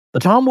The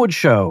Tom Woods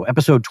Show,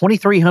 episode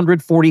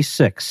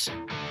 2346.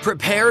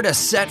 Prepare to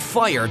set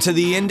fire to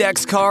the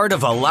index card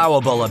of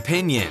allowable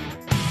opinion.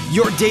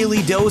 Your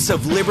daily dose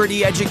of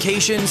liberty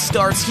education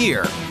starts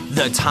here.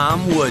 The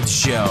Tom Woods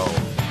Show.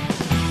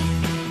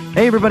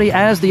 Hey, everybody.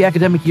 As the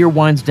academic year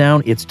winds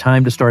down, it's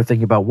time to start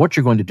thinking about what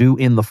you're going to do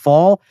in the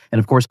fall. And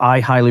of course, I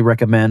highly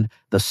recommend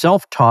the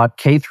self-taught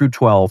K through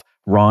 12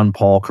 Ron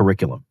Paul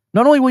curriculum.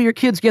 Not only will your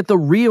kids get the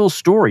real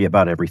story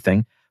about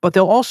everything, but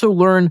they'll also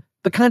learn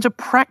the kinds of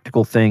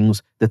practical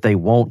things that they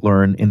won't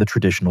learn in the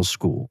traditional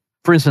school.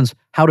 For instance,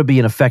 how to be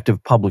an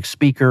effective public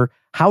speaker,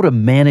 how to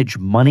manage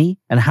money,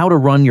 and how to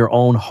run your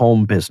own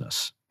home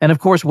business. And of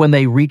course, when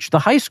they reach the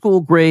high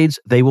school grades,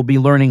 they will be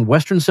learning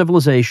Western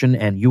civilization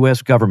and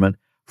U.S. government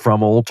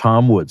from old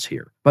Tom Woods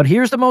here. But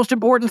here's the most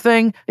important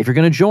thing. If you're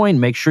going to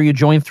join, make sure you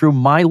join through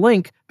my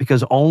link,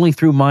 because only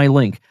through my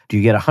link do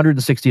you get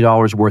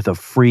 $160 worth of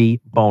free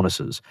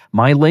bonuses.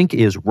 My link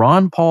is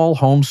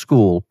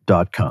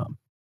ronpaulhomeschool.com.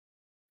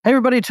 Hey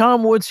everybody,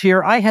 Tom Woods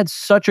here. I had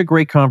such a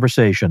great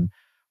conversation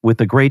with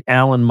the great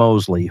Alan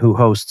Mosley, who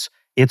hosts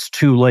It's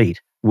Too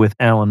Late with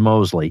Alan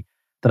Mosley,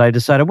 that I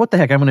decided, what the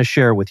heck, I'm going to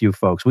share with you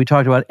folks. We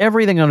talked about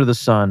everything under the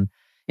sun,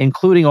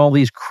 including all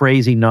these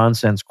crazy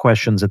nonsense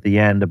questions at the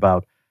end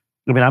about,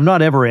 I'm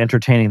not ever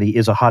entertaining the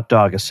is a hot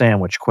dog a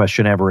sandwich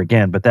question ever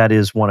again, but that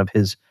is one of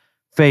his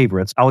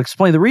favorites. I'll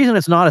explain the reason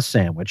it's not a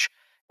sandwich,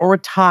 or a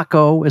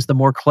taco, as the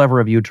more clever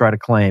of you try to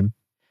claim.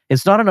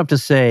 It's not enough to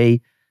say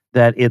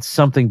that it's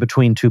something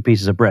between two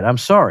pieces of bread. I'm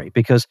sorry,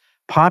 because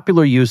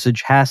popular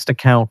usage has to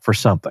count for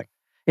something.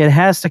 It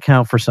has to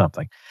count for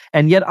something.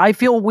 And yet I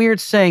feel weird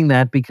saying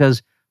that,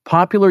 because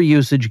popular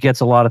usage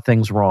gets a lot of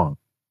things wrong.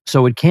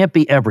 So it can't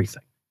be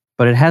everything,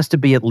 but it has to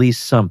be at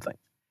least something.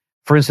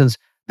 For instance,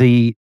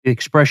 the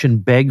expression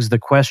begs the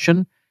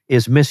question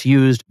is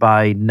misused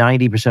by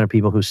 90% of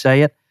people who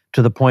say it,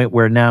 to the point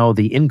where now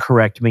the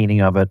incorrect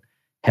meaning of it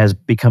has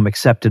become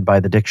accepted by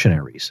the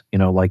dictionaries.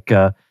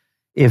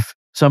 If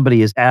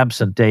somebody is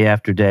absent day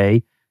after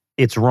day,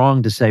 it's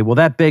wrong to say, well,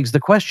 that begs the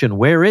question,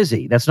 where is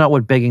he? That's not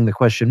what begging the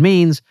question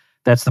means.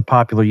 That's the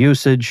popular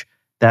usage.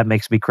 That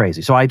makes me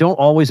crazy. So I don't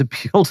always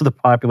appeal to the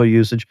popular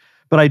usage,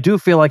 but I do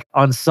feel like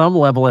on some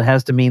level it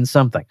has to mean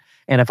something.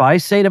 And if I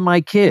say to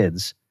my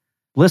kids,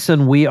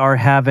 listen, we are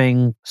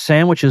having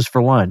sandwiches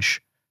for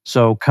lunch,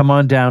 so come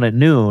on down at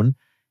noon,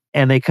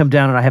 and they come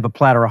down and I have a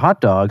platter of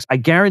hot dogs, I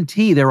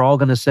guarantee they're all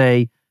going to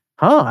say,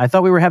 I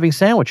thought we were having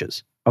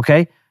sandwiches.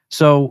 Okay?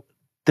 So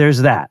there's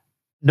that.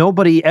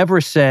 Nobody ever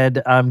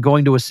said, I'm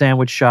going to a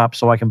sandwich shop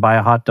so I can buy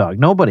a hot dog.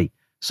 Nobody.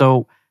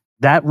 So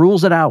that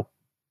rules it out.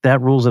 That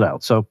rules it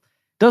out. So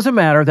doesn't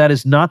matter. That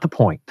is not the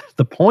point.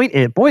 The point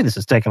is, boy, this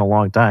has taken a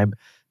long time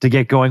to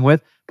get going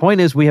with.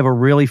 Point is, we have a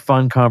really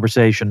fun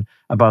conversation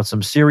about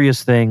some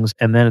serious things,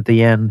 and then at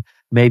the end,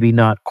 maybe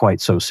not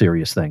quite so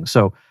serious things.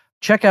 So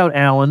check out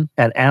Alan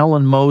at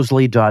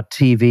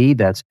alanmosley.tv.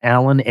 That's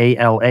Alan,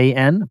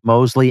 A-L-A-N,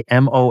 Mosley,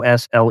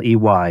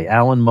 M-O-S-L-E-Y,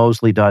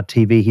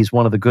 alanmosley.tv. He's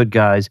one of the good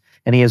guys,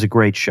 and he has a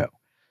great show.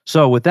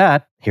 So with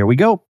that, here we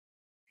go.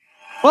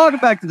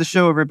 Welcome back to the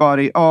show,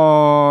 everybody.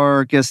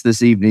 Our guest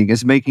this evening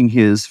is making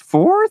his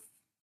fourth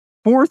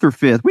or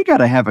fifth. We got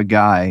to have a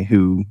guy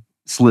who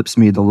slips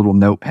me the little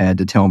notepad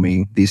to tell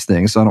me these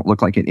things so I don't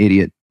look like an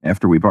idiot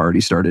after we've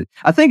already started.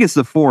 I think it's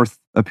the fourth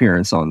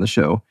appearance on the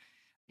show.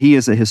 He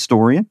is a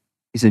historian.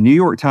 He's a New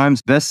York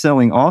Times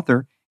best-selling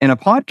author and a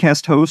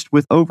podcast host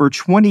with over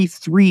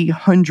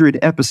 2,300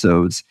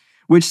 episodes,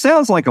 which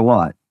sounds like a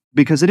lot,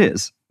 because it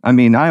is. I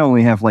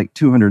only have like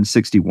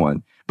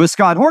 261. But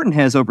Scott Horton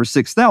has over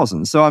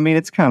 6,000. So,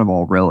 it's kind of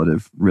all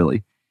relative,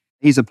 really.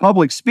 He's a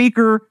public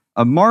speaker,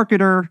 a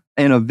marketer,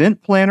 an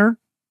event planner.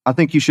 I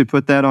think you should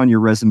put that on your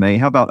resume.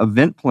 How about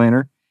event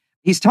planner?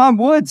 He's Tom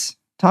Woods.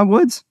 Tom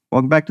Woods,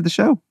 welcome back to the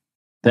show.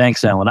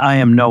 Thanks, Alan. I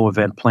am no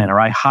event planner.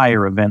 I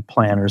hire event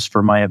planners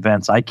for my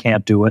events. I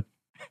can't do it.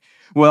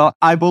 Well,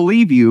 I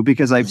believe you,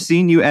 because I've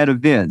seen you at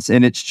events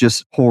and it's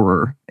just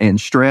horror and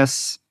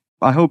stress.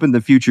 I hope in the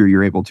future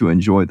you're able to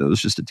enjoy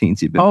those just a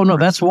teensy bit. Oh, no,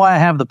 that's why I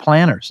have the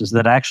planners, is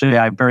that actually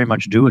I very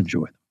much do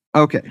enjoy them.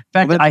 Okay. In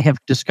fact, I have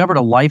discovered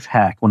a life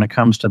hack when it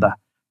comes to the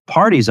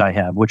parties I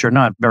have, which are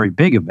not very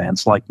big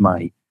events like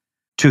my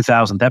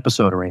 2000th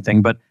episode or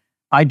anything, but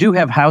I do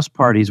have house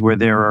parties where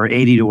there are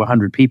 80 to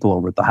 100 people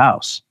over at the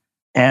house.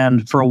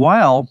 And for a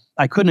while,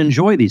 I couldn't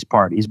enjoy these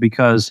parties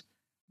because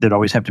there'd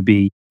always have to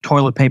be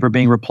toilet paper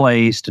being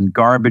replaced and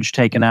garbage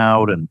taken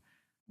out and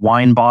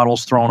wine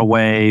bottles thrown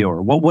away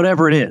or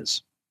whatever it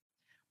is.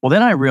 Well,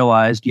 then I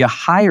realized you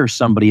hire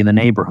somebody in the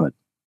neighborhood.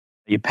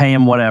 You pay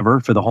them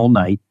whatever for the whole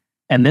night.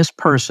 And this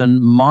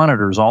person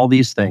monitors all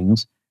these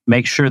things,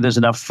 makes sure there's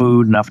enough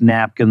food, enough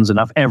napkins,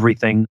 enough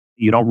everything.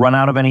 You don't run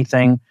out of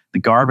anything. The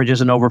garbage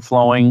isn't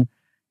overflowing.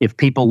 If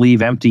people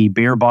leave empty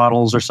beer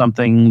bottles or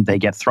something, they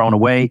get thrown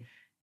away.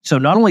 So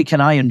not only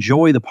can I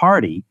enjoy the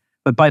party,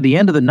 but by the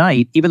end of the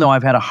night, even though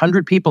I've had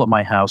 100 people at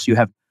my house, you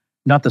have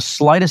not the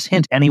slightest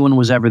hint anyone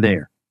was ever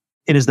there.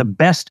 It is the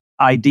best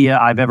idea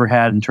I've ever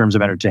had in terms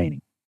of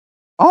entertaining.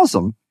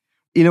 Awesome.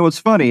 You know, what's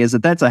funny is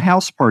that that's a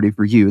house party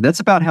for you. That's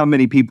about how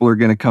many people are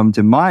going to come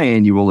to my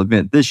annual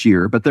event this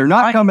year, but they're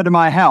not coming to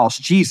my house.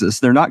 Jesus,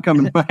 they're not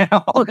coming to my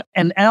house. Look,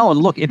 and Alan,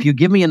 look, if you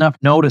give me enough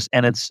notice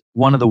and it's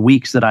one of the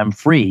weeks that I'm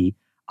free,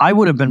 I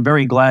would have been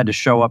very glad to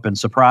show up and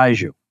surprise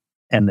you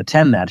and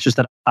attend that. It's just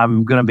that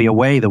I'm going to be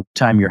away the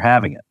time you're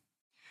having it.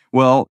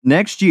 Well,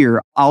 next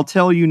year, I'll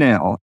tell you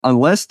now,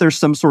 unless there's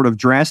some sort of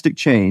drastic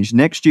change,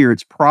 next year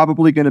it's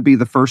probably going to be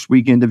the first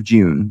weekend of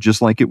June, just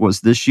like it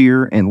was this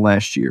year and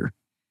last year.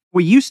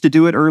 We used to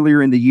do it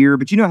earlier in the year,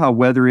 but you know how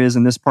weather is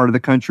in this part of the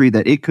country,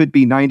 that it could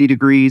be 90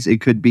 degrees,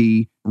 it could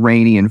be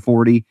rainy and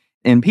 40.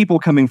 And people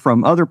coming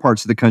from other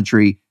parts of the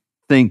country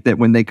think that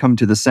when they come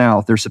to the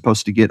South, they're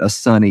supposed to get a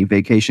sunny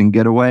vacation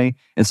getaway.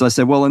 And so I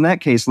said, well, in that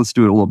case, let's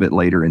do it a little bit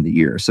later in the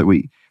year. So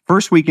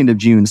first weekend of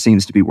June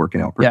seems to be working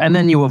out pretty well. And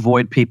then you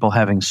avoid people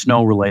having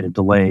snow-related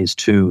delays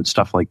too, and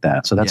stuff like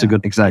that. So that's a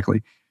good...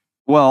 Exactly.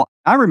 Well,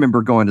 I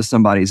remember going to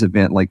somebody's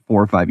event like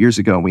 4 or 5 years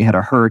ago, and we had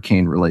a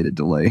hurricane-related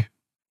delay.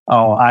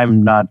 Oh,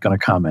 I'm not going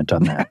to comment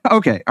on that.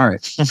 Okay, all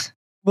right.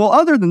 Well,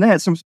 other than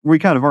that, since we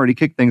kind of already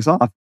kicked things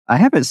off, I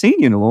haven't seen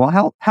you in a little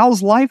while.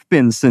 How's life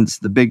been since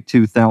the big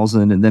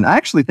 2000? And then I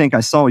actually think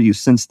I saw you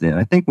since then.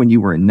 I think when you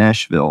were in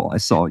Nashville, I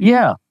saw you.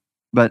 Yeah.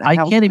 But I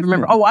can't even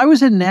remember. Oh, I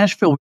was in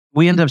Nashville.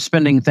 We ended up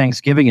spending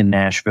Thanksgiving in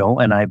Nashville,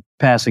 and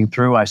passing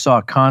through, I saw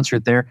a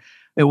concert there.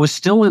 It was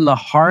still in the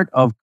heart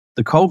of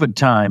the COVID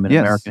time in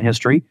American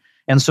history.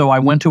 And so I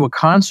went to a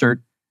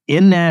concert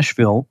in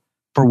Nashville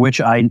for which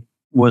I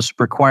was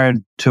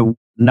required to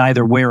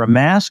neither wear a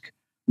mask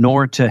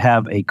nor to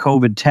have a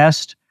COVID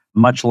test,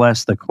 much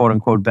less the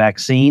quote-unquote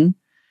vaccine.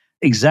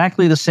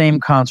 Exactly the same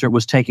concert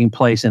was taking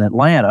place in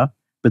Atlanta,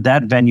 but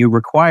that venue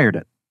required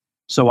it.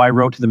 So I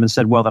wrote to them and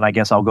said, well, then I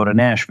guess I'll go to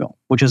Nashville,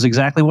 which is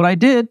exactly what I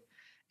did.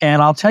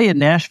 And I'll tell you,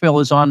 Nashville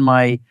is on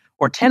my,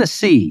 or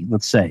Tennessee,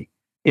 let's say,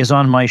 is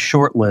on my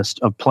short list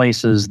of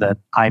places that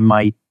I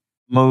might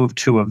move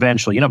to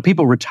eventually. You know,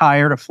 people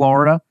retire to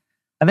Florida.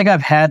 I think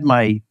I've had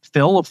my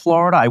fill of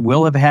Florida. I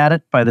will have had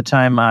it by the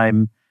time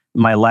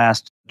my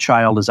last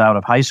child is out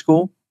of high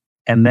school.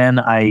 And then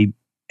I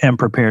am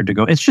prepared to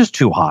go. It's just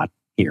too hot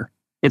here.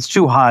 It's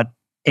too hot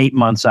 8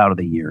 months out of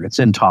the year. It's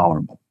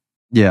intolerable.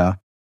 Yeah.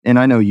 And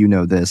I know you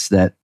know this,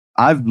 that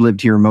I've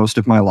lived here most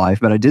of my life,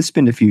 but I did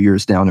spend a few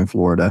years down in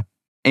Florida.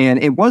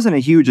 And it wasn't a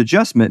huge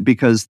adjustment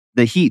because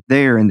the heat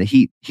there and the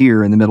heat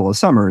here in the middle of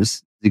summer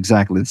is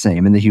exactly the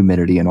same, and the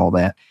humidity and all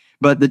that.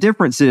 But the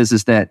difference is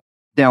that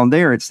down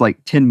there, it's like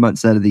 10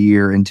 months out of the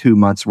year and 2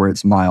 months where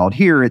it's mild.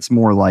 Here, it's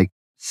more like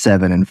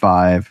 7 and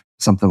 5,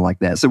 something like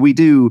that. So we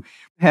do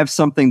have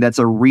something that's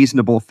a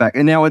reasonable fact.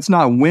 And now it's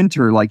not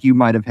winter like you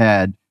might have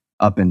had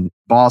up in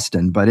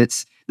Boston,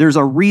 but there's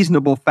a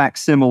reasonable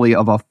facsimile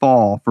of a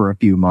fall for a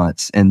few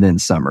months and then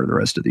summer the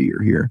rest of the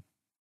year here.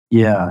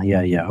 Yeah.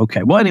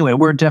 Okay. Well, anyway,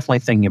 we're definitely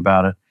thinking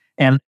about it.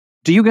 And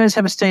do you guys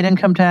have a state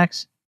income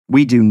tax?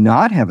 We do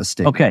not have a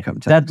state income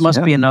tax. That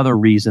must be another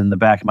reason in the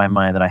back of my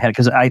mind that I had,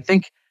 because I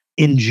think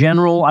in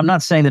general, I'm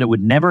not saying that it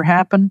would never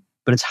happen,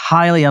 but it's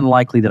highly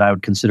unlikely that I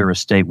would consider a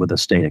state with a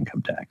state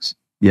income tax.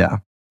 Yeah.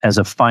 As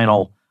a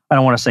final, I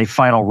don't want to say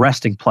final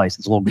resting place.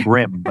 It's a little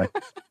grim, but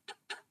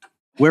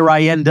where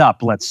I end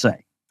up, let's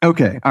say.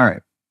 Okay. All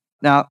right.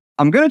 Now,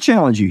 I'm going to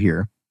challenge you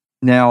here.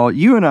 Now,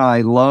 you and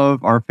I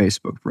love our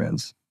Facebook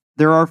friends.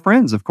 They're our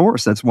friends, of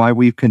course. That's why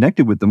we've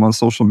connected with them on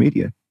social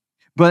media.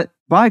 But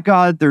by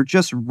God, they're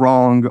just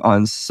wrong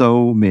on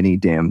so many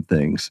damn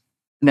things.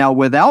 Now,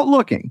 without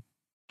looking,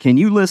 can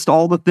you list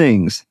all the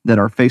things that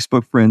our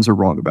Facebook friends are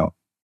wrong about?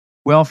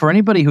 Well, for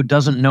anybody who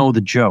doesn't know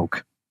the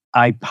joke,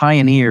 I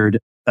pioneered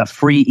a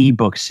free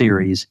ebook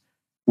series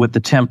with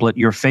the template,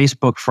 Your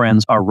Facebook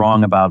Friends Are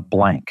Wrong About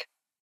Blank.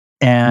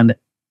 And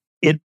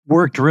it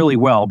worked really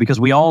well because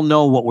we all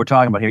know what we're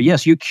talking about here.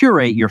 Yes, you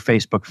curate your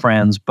Facebook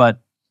friends, but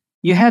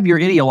you have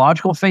your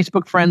ideological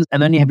Facebook friends,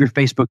 and then you have your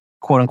Facebook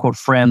quote-unquote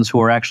friends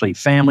who are actually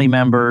family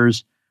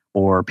members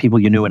or people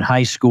you knew in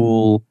high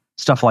school,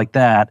 stuff like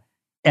that.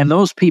 And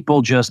those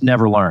people just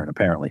never learn,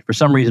 apparently. For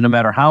some reason, no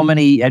matter how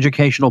many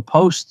educational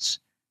posts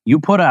you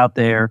put out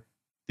there,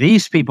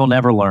 these people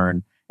never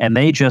learn, and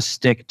they just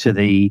stick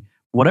to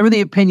whatever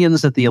the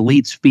opinions that the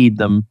elites feed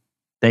them,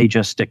 they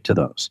just stick to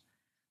those.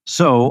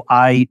 So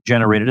I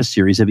generated a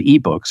series of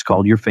ebooks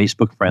called Your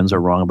Facebook Friends Are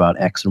Wrong About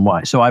X and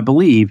Y. So I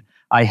believe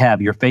I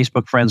have Your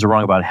Facebook Friends Are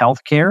Wrong About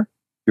Healthcare,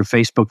 Your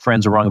Facebook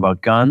Friends Are Wrong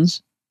About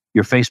Guns,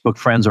 Your Facebook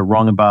Friends Are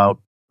Wrong About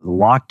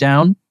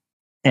Lockdown,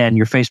 and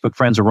Your Facebook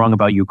Friends Are Wrong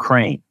About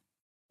Ukraine.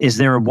 Is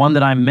there one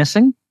that I'm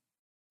missing?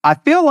 I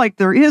feel like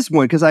there is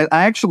one because I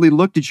actually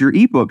looked at your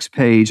ebooks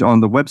page on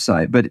the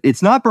website, but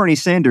it's not Bernie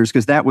Sanders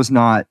because that was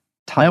not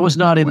titled. That was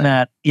not in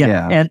that.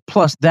 Yeah. And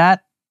plus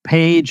that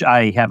page,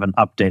 I haven't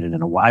updated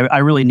in a while. I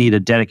really need a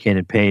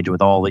dedicated page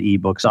with all the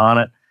ebooks on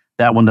it.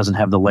 That one doesn't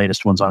have the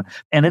latest ones on it.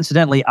 And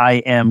incidentally, I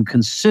am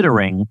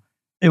considering,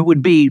 it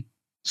would be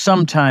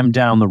sometime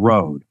down the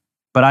road,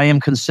 but I am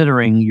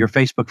considering Your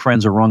Facebook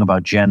Friends Are Wrong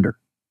About Gender.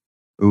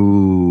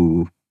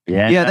 Ooh.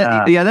 Yeah,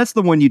 that's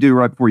the one you do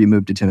right before you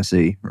move to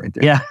Tennessee, right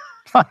there.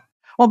 Yeah.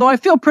 Although I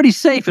feel pretty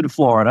safe in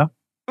Florida.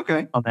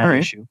 Okay. On that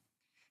issue.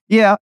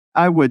 Yeah,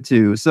 I would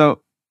too.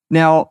 So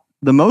now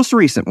the most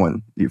recent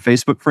one, your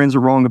Facebook friends are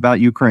wrong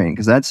about Ukraine,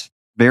 because that's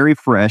very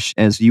fresh,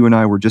 as you and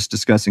I were just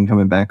discussing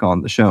coming back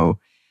on the show.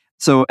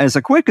 So as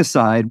a quick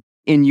aside,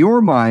 in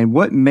your mind,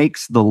 what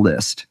makes the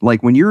list?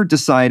 Like when you're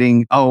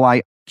deciding, oh,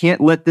 I can't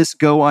let this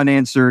go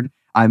unanswered.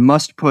 I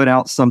must put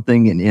out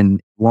something in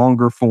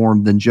longer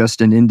form than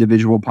just an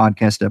individual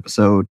podcast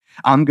episode.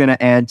 I'm going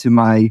to add to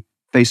my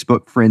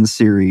Facebook friends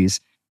series.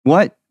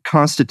 What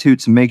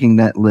constitutes making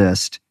that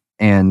list,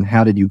 and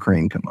how did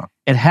Ukraine come up?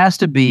 It has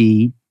to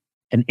be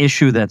an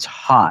issue that's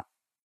hot,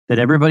 that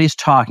everybody's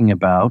talking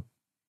about,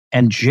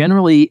 and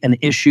generally an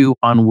issue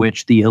on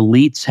which the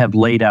elites have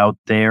laid out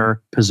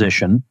their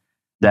position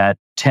that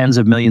tens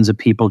of millions of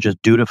people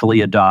just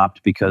dutifully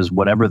adopt because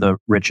whatever the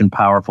rich and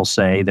powerful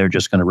say, they're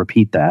just going to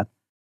repeat that.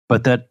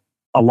 But that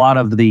a lot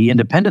of the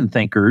independent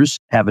thinkers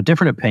have a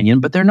different opinion,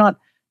 but they're not,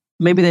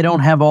 maybe they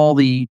don't have all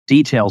the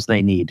details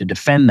they need to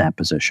defend that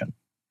position.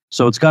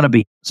 So it's got to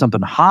be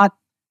something hot.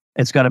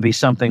 It's got to be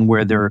something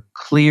where there are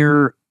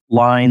clear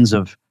lines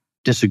of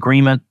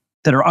disagreement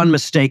that are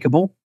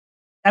unmistakable.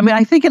 I mean,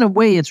 I think in a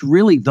way it's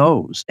really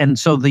those. And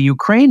so the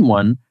Ukraine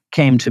one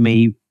came to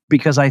me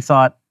because I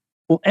thought,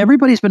 well,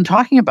 everybody's been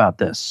talking about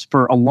this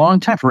for a long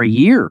time, for a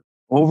year,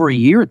 over a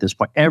year at this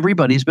point.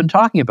 Everybody's been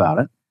talking about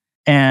it.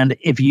 And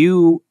if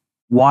you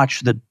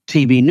watch the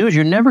TV news,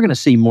 you're never going to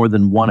see more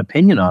than one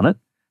opinion on it.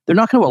 They're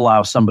not going to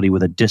allow somebody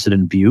with a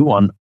dissident view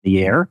on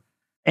the air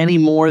any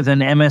more than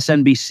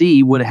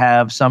MSNBC would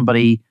have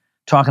somebody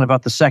talking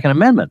about the Second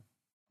Amendment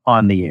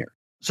on the air.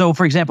 So,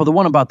 for example, the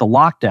one about the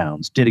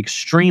lockdowns did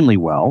extremely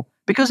well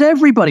because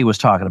everybody was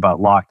talking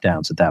about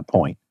lockdowns at that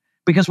point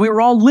because we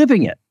were all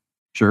living it.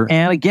 Sure.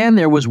 And again,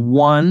 there was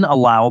one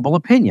allowable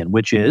opinion,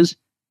 which is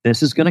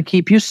this is going to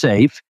keep you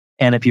safe.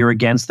 And if you're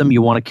against them,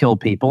 you want to kill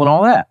people and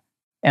all that.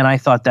 And I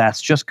thought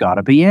that's just got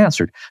to be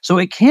answered. So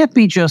it can't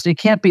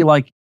be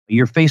like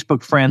your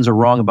Facebook friends are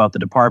wrong about the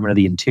Department of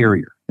the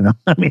Interior. You know,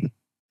 I mean,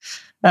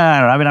 I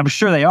don't know. I mean, I'm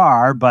sure they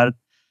are, but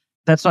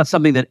that's not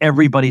something that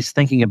everybody's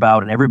thinking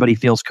about and everybody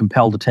feels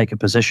compelled to take a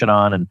position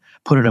on and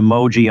put an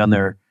emoji on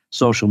their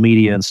social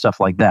media and stuff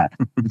like that.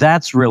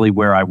 That's really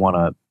where I want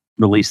to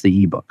release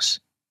the ebooks.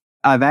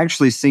 I've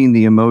actually seen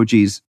the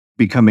emojis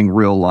becoming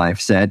real life,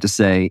 sad to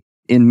say.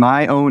 In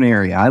my own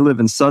area, I live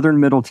in southern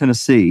Middle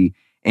Tennessee,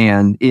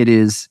 and it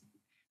is,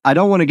 I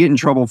don't want to get in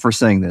trouble for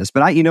saying this,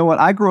 but you know what?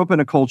 I grew up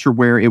in a culture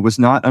where it was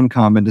not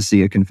uncommon to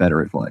see a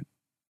Confederate flag.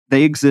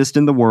 They exist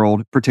in the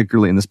world,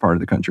 particularly in this part of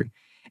the country.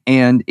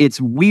 And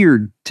it's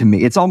weird to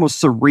me. It's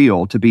almost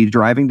surreal to be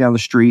driving down the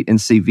street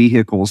and see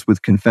vehicles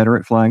with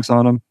Confederate flags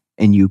on them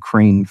and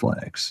Ukraine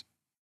flags.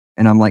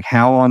 And I'm like,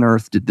 how on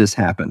earth did this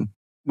happen?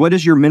 What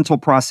is your mental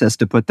process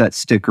to put that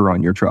sticker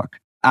on your truck?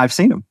 I've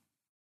seen them.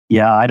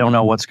 Yeah, I don't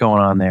know what's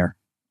going on there,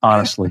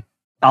 honestly.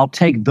 I'll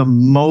take the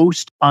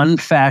most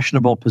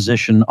unfashionable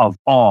position of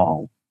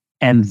all,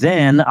 and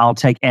then I'll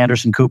take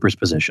Anderson Cooper's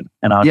position,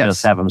 and I'll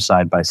just have them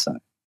side by side.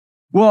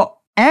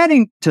 Well,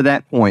 adding to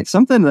that point,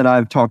 something that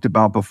I've talked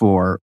about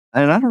before,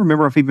 and I don't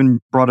remember if I've even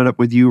brought it up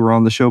with you or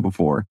on the show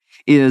before,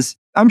 is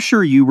I'm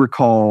sure you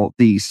recall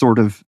the sort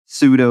of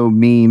pseudo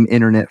meme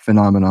internet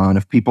phenomenon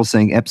of people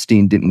saying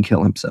Epstein didn't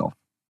kill himself.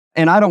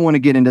 And I don't want to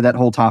get into that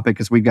whole topic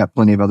because we've got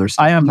plenty of other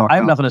stuff to talk about. I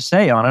have nothing to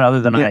say on it other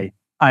than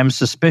I'm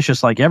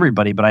suspicious like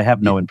everybody, but I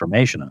have no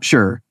information on it.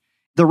 Sure.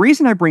 The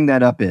reason I bring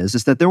that up is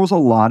that there was a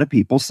lot of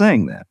people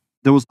saying that.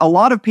 There was a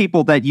lot of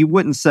people that you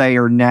wouldn't say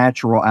are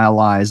natural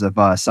allies of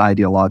us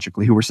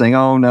ideologically who were saying,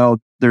 oh, no,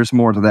 there's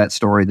more to that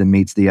story than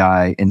meets the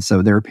eye. And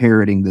so they're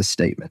parroting this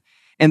statement.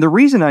 And the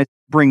reason I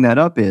bring that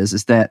up is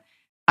that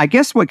I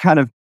guess what kind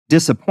of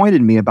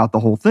disappointed me about the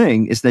whole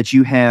thing is that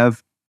you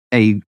have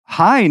a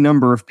high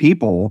number of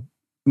people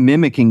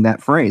mimicking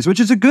that phrase, which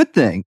is a good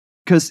thing.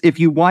 Because if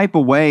you wipe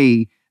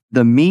away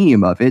the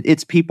meme of it,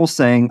 it's people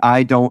saying,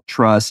 I don't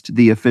trust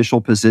the official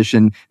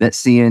position that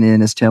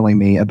CNN is telling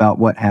me about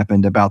what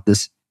happened about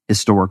this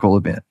historical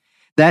event.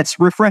 That's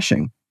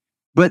refreshing.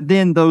 But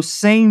then those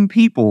same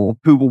people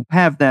who will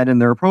have that in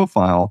their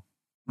profile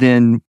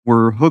then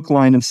were hook,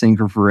 line, and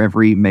sinker for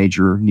every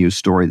major news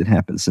story that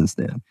happened since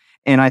then.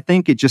 And I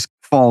think it just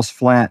falls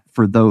flat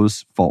for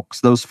those folks.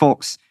 Those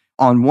folks,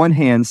 on one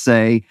hand,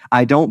 say,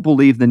 I don't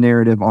believe the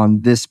narrative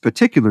on this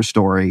particular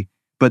story,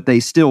 but they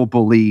still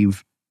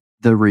believe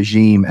the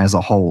regime as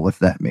a whole, if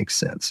that makes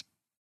sense.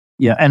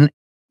 Yeah, and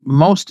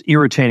most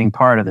irritating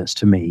part of this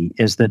to me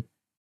is that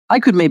I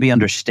could maybe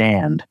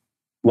understand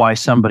why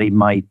somebody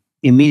might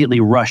immediately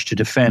rush to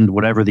defend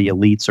whatever the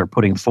elites are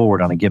putting forward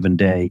on a given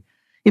day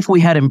if we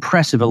had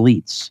impressive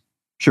elites.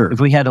 Sure. If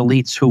we had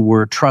elites who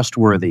were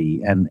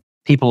trustworthy and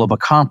people of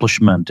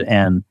accomplishment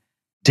and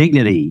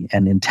dignity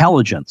and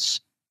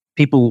intelligence,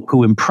 people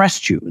who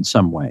impressed you in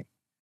some way.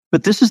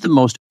 But this is the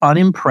most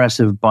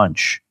unimpressive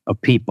bunch of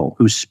people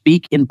who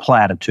speak in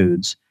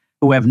platitudes,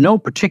 who have no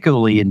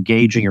particularly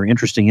engaging or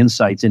interesting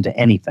insights into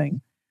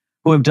anything,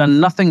 who have done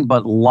nothing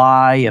but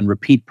lie and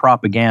repeat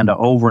propaganda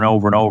over and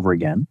over and over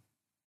again.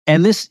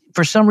 And this,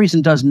 for some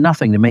reason, does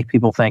nothing to make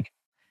people think,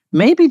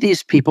 maybe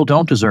these people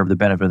don't deserve the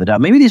benefit of the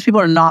doubt. Maybe these people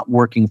are not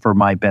working for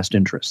my best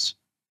interests.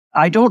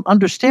 I don't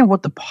understand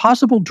what the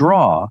possible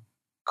draw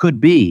could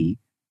be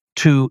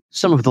to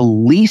some of the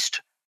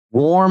least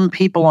warm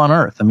people on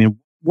earth. I mean,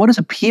 what is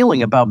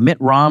appealing about Mitt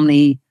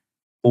Romney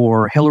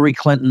or Hillary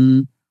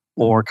Clinton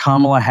or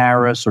Kamala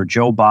Harris or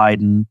Joe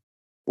Biden,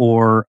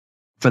 or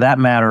for that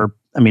matter,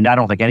 I mean, I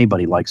don't think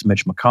anybody likes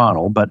Mitch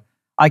McConnell, but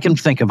I can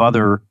think of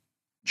other,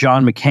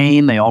 John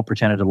McCain. They all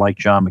pretended to like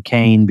John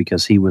McCain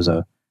because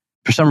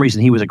for some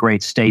reason, he was a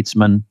great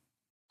statesman.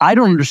 I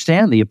don't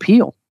understand the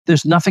appeal.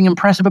 There's nothing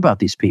impressive about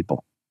these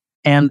people.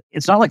 And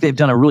it's not like they've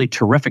done a really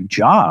terrific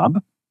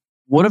job.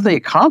 What have they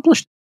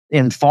accomplished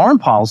in foreign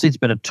policy? It's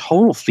been a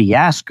total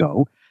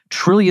fiasco.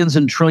 Trillions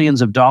and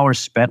trillions of dollars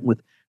spent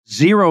with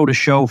zero to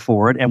show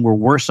for it, and we're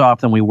worse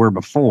off than we were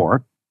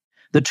before.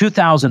 The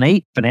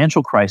 2008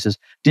 financial crisis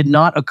did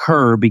not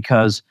occur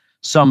because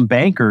some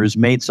bankers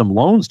made some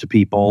loans to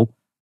people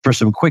for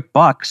some quick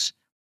bucks.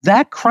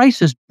 That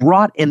crisis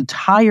brought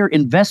entire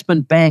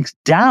investment banks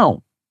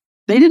down.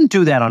 They didn't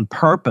do that on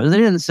purpose. They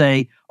didn't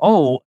say,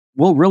 oh,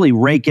 we'll really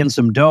rake in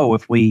some dough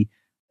if we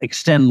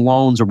extend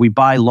loans or we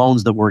buy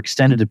loans that were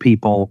extended to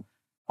people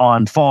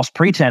on false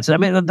pretense. I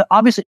mean,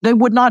 obviously, they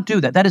would not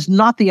do that. That is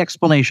not the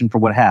explanation for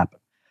what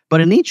happened.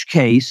 But in each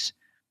case,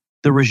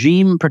 the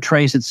regime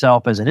portrays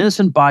itself as an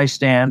innocent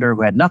bystander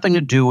who had nothing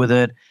to do with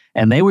it,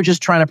 and they were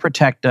just trying to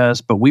protect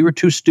us, but we were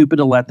too stupid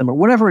to let them, or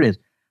whatever it is.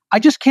 I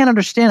just can't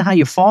understand how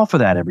you fall for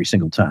that every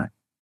single time,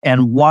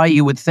 and why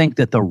you would think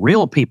that the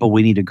real people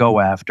we need to go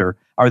after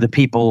are the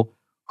people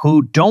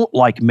who don't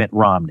like Mitt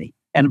Romney.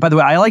 And by the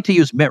way, I like to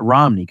use Mitt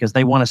Romney because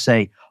they want to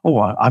say, oh,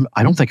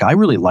 I don't think I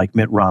really like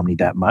Mitt Romney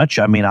that much.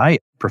 I mean, I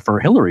prefer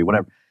Hillary,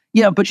 whatever.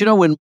 Yeah, but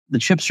when the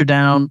chips are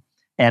down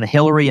and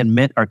Hillary and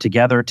Mitt are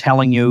together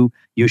telling you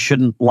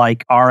shouldn't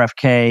like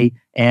RFK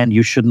and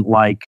you shouldn't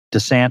like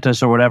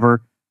DeSantis or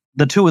whatever,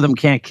 the two of them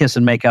can't kiss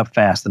and make up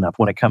fast enough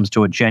when it comes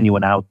to a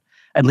genuine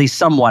at least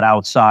somewhat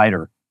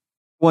outsider.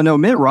 Well, no,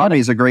 Mitt Romney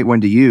is a great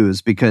one to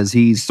use because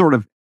he's sort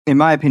of, in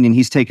my opinion,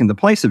 he's taken the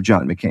place of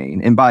John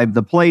McCain. And by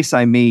the place,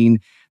 I mean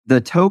the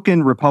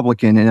token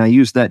Republican, and I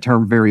use that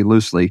term very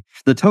loosely,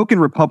 the token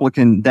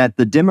Republican that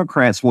the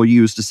Democrats will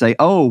use to say,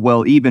 oh,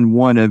 well, even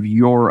one of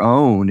your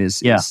own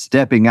is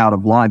stepping out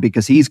of line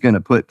because he's going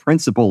to put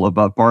principle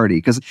above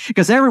party.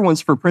 Because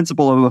everyone's for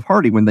principle above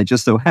party when they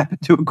just so happen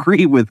to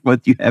agree with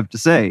what you have to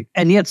say.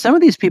 And yet some of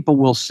these people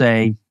will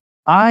say,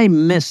 I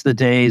miss the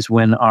days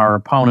when our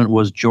opponent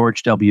was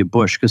George W.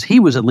 Bush because he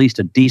was at least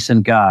a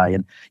decent guy.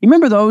 And you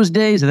remember those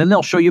days? And then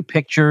they'll show you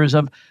pictures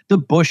of the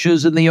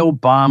Bushes and the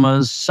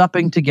Obamas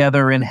supping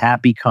together in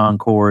happy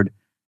concord.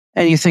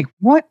 And you think,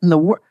 what in the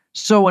world?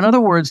 So in other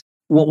words,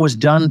 what was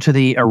done to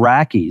the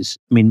Iraqis,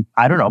 I mean,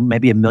 I don't know,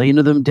 maybe 1 million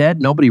of them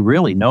dead. Nobody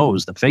really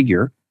knows the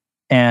figure.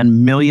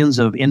 And millions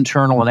of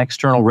internal and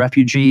external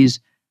refugees.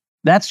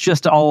 That's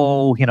just,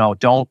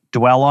 don't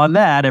dwell on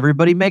that.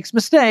 Everybody makes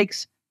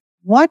mistakes.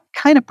 What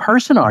kind of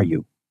person are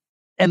you?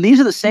 And these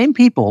are the same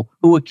people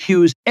who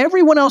accuse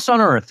everyone else on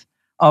earth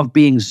of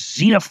being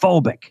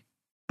xenophobic.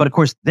 But of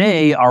course,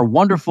 they are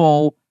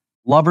wonderful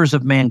lovers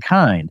of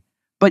mankind.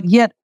 But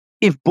yet,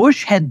 if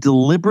Bush had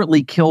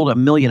deliberately killed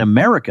 1 million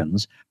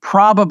Americans,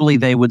 probably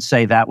they would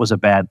say that was a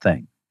bad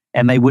thing.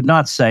 And they would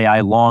not say,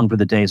 I long for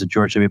the days of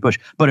George W. Bush.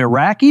 But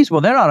Iraqis,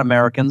 well, they're not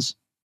Americans.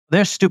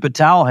 They're stupid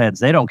towel heads.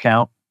 They don't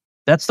count.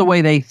 That's the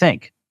way they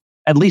think.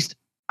 At least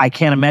I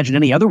can't imagine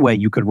any other way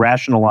you could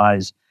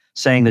rationalize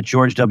saying that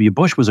George W.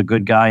 Bush was a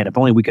good guy and if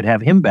only we could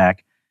have him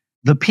back.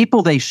 The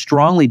people they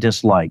strongly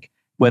dislike,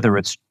 whether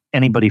it's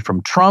anybody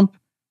from Trump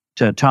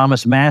to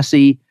Thomas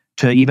Massey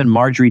to even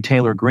Marjorie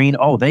Taylor Greene,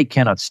 they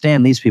cannot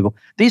stand these people.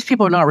 These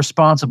people are not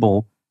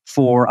responsible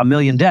for 1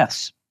 million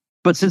deaths.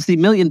 But since the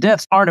 1 million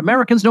deaths aren't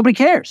Americans, nobody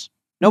cares.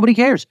 Nobody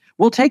cares.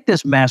 We'll take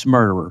this mass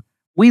murderer.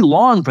 We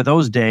long for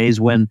those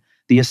days when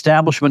the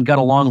establishment got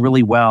along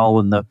really well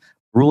and the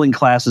ruling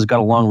classes got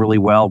along really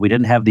well. We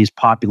didn't have these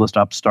populist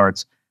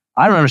upstarts.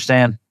 I don't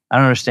understand.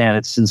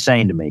 It's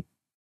insane to me.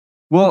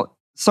 Well,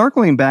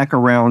 circling back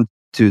around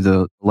to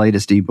the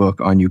latest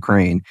ebook on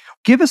Ukraine,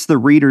 give us the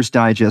Reader's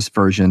Digest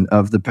version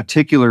of the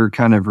particular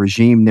kind of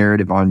regime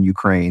narrative on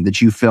Ukraine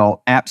that you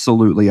felt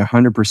absolutely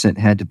 100%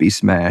 had to be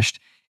smashed.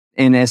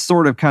 And as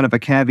sort of kind of a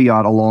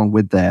caveat along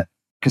with that,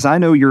 because I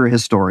know you're a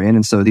historian,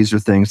 and so these are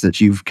things that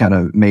you've kind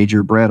of made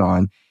your bread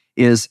on,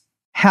 is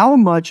how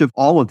much of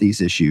all of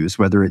these issues,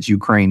 whether it's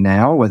Ukraine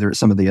now, whether it's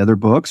some of the other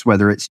books,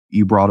 whether it's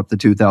you brought up the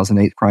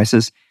 2008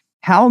 crisis,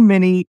 how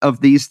many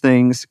of these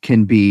things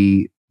can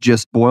be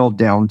just boiled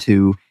down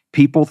to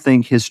people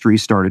think history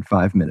started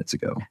 5 minutes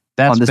ago?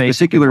 That's on this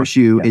particular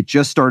issue, it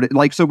just started,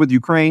 so with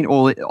Ukraine,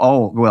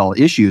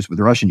 issues with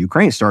Russia and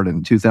Ukraine started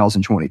in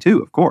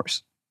 2022, of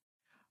course.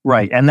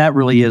 Right, and that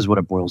really is what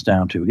it boils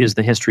down to, is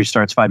the history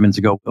starts 5 minutes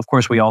ago. Of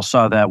course, we all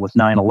saw that with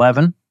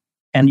 9/11,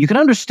 and you can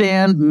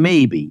understand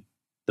maybe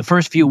the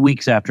first few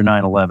weeks after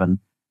 9/11,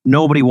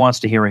 nobody wants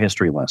to hear a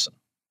history lesson.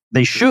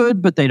 They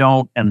should, but they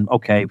don't. And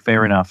okay,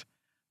 fair enough.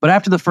 But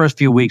after the first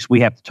few weeks,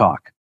 we have to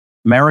talk.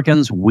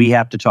 Americans, we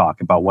have to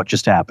talk about what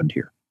just happened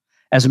here.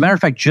 As a matter of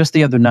fact, just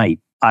the other night,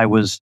 I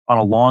was on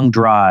a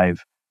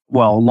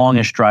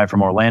longish drive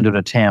from Orlando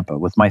to Tampa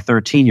with my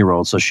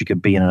 13-year-old so she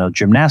could be in a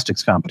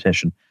gymnastics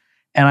competition.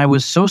 And I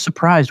was so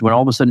surprised when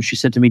all of a sudden she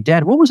said to me,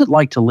 Dad, what was it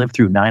like to live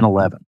through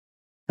 9/11?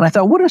 And I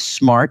thought, what a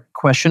smart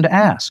question to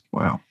ask.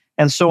 Wow.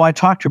 And so I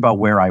talked to her about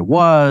where I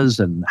was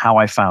and how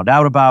I found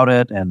out about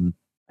it and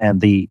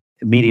the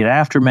immediate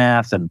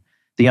aftermath and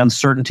the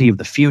uncertainty of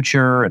the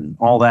future and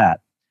all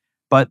that.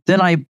 But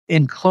then I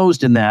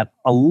enclosed in that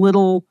a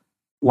little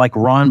like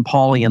Ron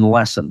Paulian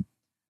lesson.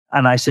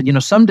 And I said,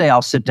 someday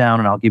I'll sit down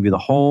and I'll give you the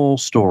whole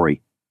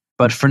story.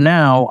 But for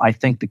now, I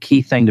think the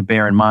key thing to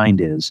bear in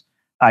mind is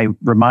I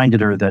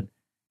reminded her that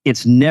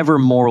it's never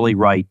morally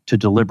right to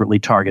deliberately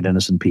target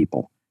innocent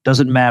people.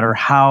 Doesn't matter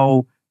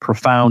how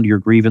profound your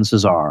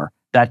grievances are,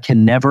 that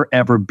can never,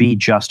 ever be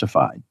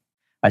justified.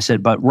 I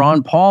said, but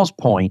Ron Paul's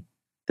point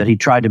that he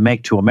tried to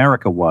make to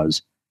America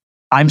was,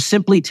 I'm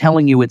simply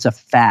telling you it's a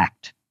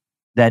fact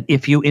that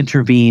if you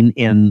intervene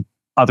in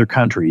other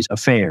countries'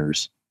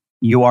 affairs,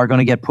 you are going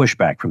to get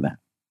pushback from that.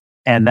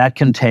 And that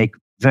can take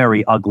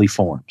very ugly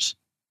forms.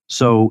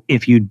 So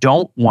if you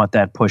don't want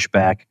that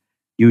pushback,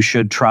 you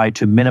should try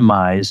to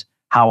minimize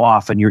how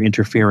often you're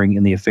interfering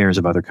in the affairs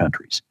of other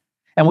countries.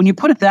 And when you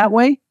put it that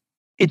way,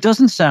 it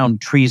doesn't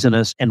sound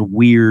treasonous and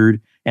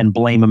weird and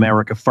blame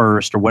America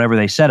first or whatever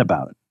they said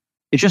about it.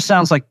 It just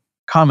sounds like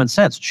common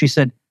sense. She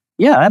said,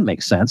 yeah, that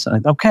makes sense.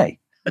 And okay,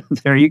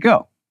 there you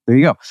go. There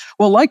you go.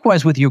 Well,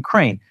 likewise with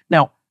Ukraine.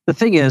 Now, the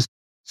thing is,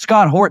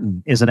 Scott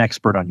Horton is an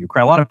expert on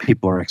Ukraine. A lot of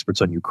people are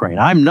experts on Ukraine.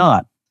 I'm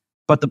not.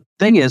 But the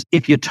thing is,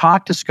 if you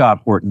talk to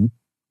Scott Horton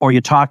or you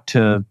talk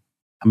to,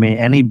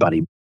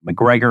 anybody,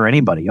 McGregor,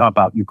 anybody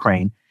about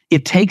Ukraine,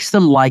 it takes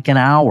them like an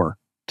hour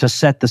to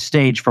set the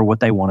stage for what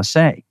they want to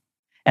say.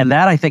 And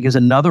that, I think, is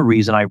another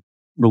reason I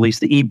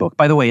released the ebook.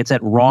 By the way, it's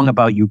at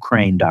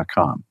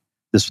wrongaboutUkraine.com.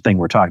 This thing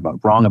we're talking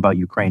about,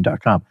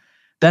 wrongaboutUkraine.com.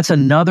 That's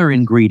another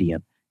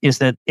ingredient, is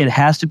that it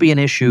has to be an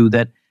issue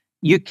that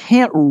you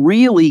can't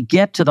really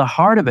get to the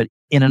heart of it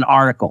in an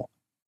article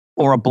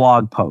or a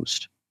blog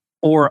post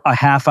or a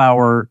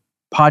half-hour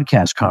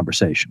podcast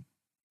conversation.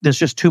 There's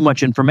just too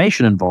much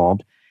information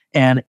involved,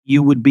 and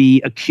you would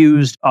be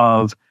accused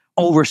of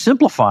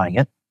oversimplifying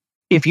it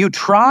if you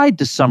tried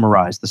to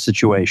summarize the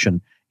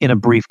situation in a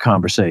brief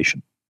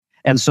conversation.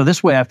 And so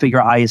this way I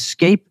figure I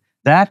escape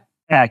that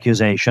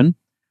accusation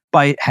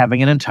by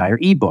having an entire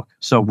ebook.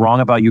 So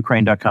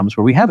wrongaboutUkraine.com is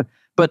where we have it.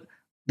 But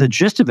the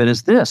gist of it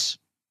is this.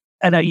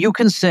 And you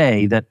can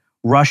say that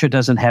Russia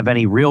doesn't have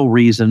any real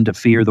reason to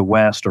fear the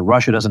West, or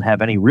Russia doesn't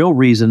have any real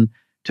reason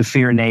to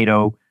fear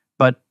NATO,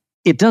 but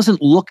it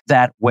doesn't look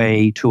that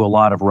way to a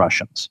lot of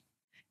Russians.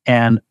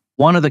 And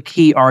one of the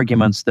key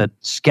arguments that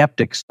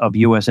skeptics of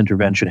U.S.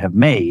 intervention have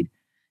made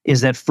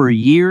is that for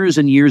years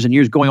and years and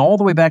years, going all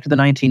the way back to the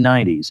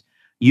 1990s,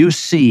 you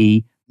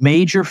see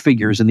major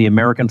figures in the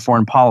American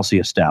foreign policy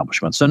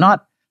establishment. So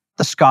not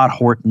the Scott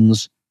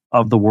Hortons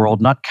of the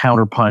world, not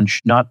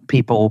Counterpunch, not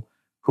people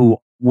who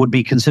would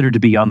be considered to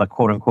be on the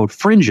quote-unquote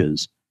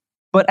fringes,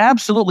 but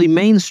absolutely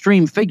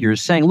mainstream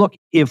figures saying, look,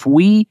 if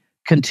we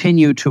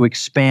continue to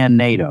expand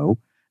NATO,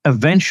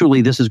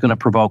 eventually this is going to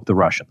provoke the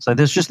Russians.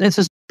 It's just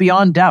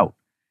beyond doubt.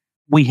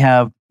 We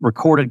have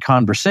recorded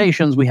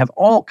conversations. We have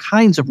all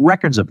kinds of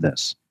records of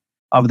this,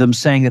 of them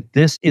saying that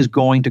this is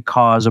going to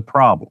cause a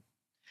problem.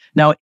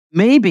 Now,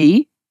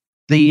 maybe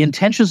the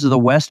intentions of the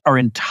West are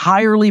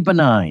entirely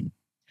benign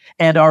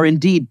and are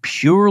indeed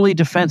purely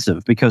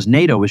defensive because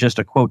NATO is just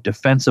a, quote,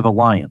 defensive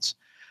alliance.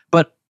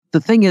 But the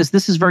thing is,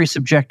 this is very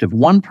subjective.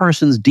 One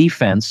person's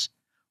defense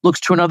looks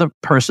to another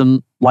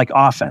person like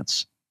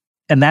offense.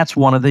 And that's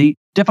one of the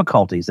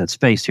difficulties that's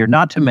faced here.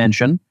 Not to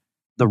mention,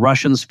 the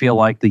Russians feel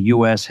like the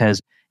U.S.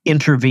 has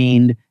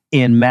intervened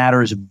in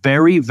matters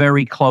very,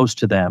 very close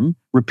to them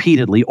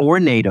repeatedly, or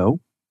NATO,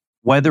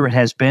 whether it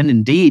has been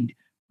indeed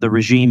the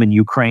regime in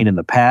Ukraine in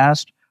the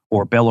past,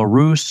 or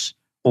Belarus,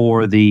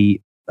 or the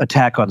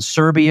attack on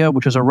Serbia,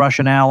 which was a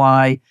Russian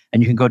ally,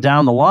 and you can go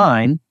down the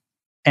line,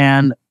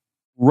 and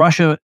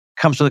Russia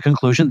comes to the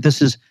conclusion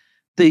this is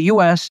the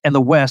U.S. and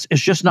the West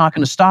is just not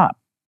going to stop.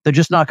 They're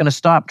just not going to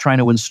stop trying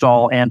to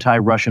install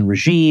anti-Russian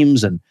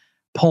regimes and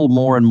pull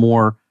more and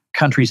more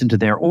countries into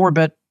their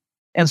orbit.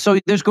 And so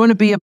there's going to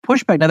be a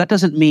pushback. Now, that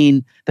doesn't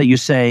mean that you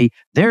say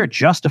they're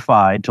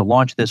justified to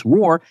launch this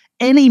war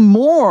any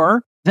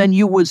more than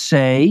you would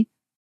say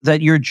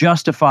that you're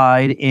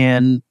justified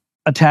in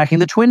attacking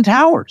the Twin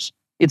Towers.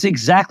 It's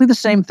exactly the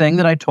same thing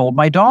that I told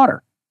my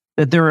daughter,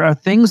 that there are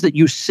things that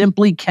you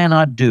simply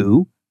cannot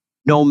do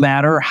no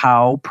matter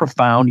how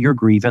profound your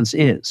grievance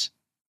is.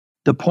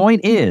 The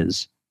point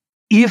is,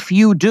 if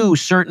you do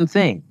certain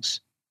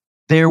things,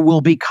 there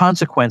will be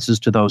consequences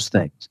to those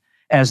things,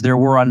 as there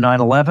were on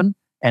 9/11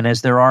 and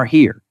as there are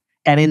here.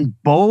 And in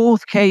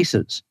both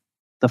cases,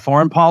 the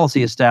foreign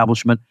policy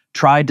establishment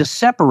tried to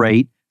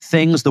separate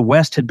things the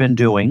West had been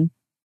doing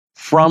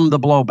from the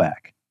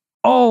blowback.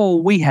 Oh,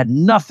 we had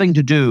nothing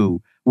to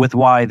do with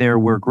why there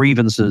were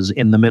grievances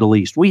in the Middle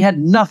East. We had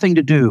nothing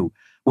to do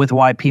with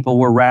why people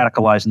were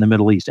radicalized in the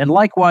Middle East. And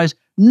likewise,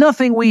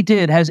 nothing we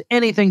did has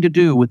anything to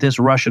do with this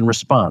Russian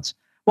response.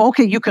 Well,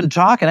 okay, you can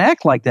talk and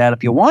act like that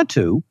if you want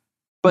to,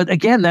 but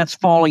again, that's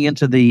falling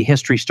into the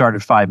history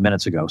started 5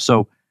 minutes ago.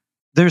 So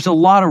there's a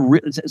lot of...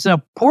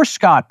 So poor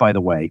Scott, by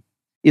the way,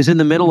 is in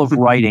the middle of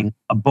writing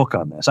a book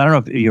on this. I don't know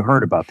if you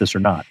heard about this or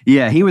not.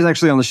 Yeah, he was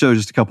actually on the show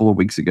just a couple of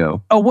weeks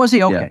ago. Oh, was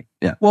he? Okay.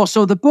 Yeah. Well,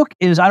 so the book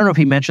is, I don't know if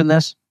he mentioned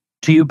this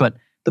to you, but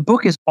the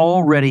book is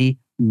already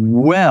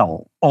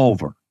well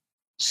over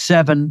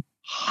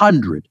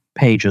 700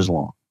 pages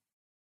long.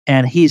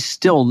 And he's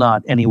still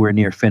not anywhere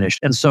near finished.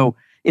 And so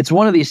it's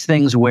one of these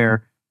things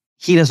where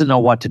he doesn't know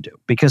what to do,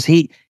 because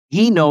he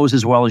knows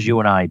as well as you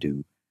and I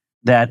do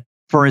that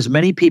for as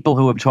many people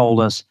who have told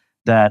us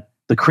that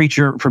The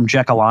Creature from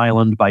Jekyll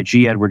Island by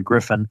G. Edward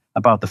Griffin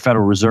about the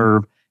Federal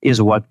Reserve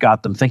is what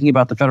got them thinking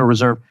about the Federal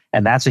Reserve,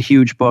 and that's a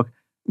huge book,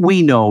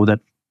 we know that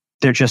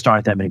there just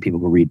aren't that many people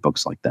who read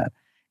books like that.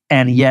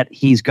 And yet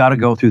he's got to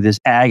go through this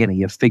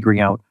agony of figuring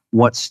out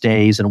what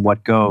stays and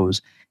what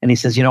goes. And he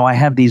says, I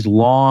have these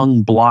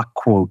long block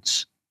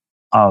quotes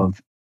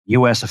of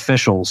U.S.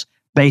 officials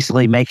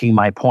basically making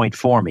my point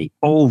for me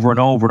over and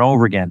over and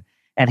over again.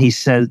 And he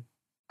said,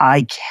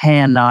 I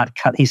cannot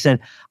cut. He said,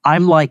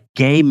 I'm like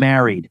gay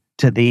married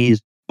to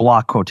these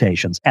block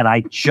quotations, and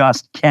I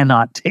just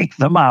cannot take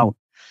them out.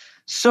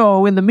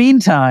 So in the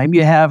meantime,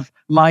 you have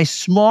my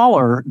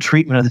smaller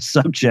treatment of the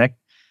subject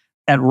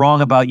at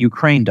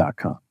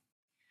wrongaboutUkraine.com.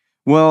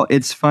 Well,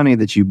 it's funny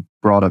that you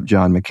brought up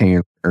John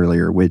McCain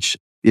earlier, which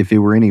if it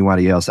were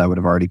anybody else, I would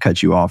have already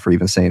cut you off for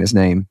even saying his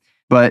name.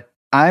 But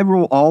I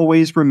will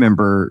always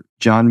remember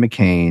John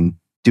McCain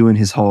doing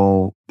his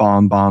whole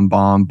bomb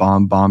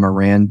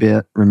Iran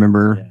bit.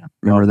 Remember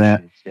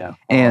that? Geez, yeah.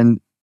 And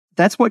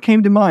that's what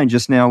came to mind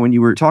just now when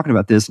you were talking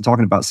about this and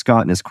talking about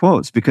Scott and his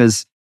quotes,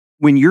 because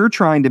when you're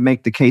trying to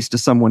make the case to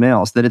someone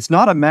else that it's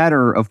not a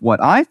matter of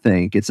what I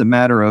think, it's a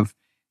matter of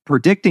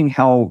predicting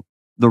how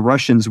the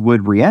Russians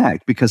would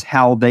react, because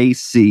how they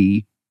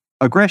see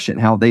aggression,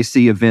 how they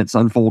see events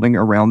unfolding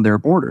around their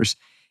borders.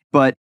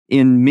 But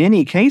in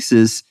many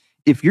cases,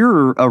 if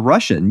you're a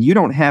Russian, you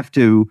don't have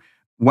to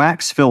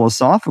wax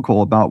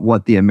philosophical about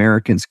what the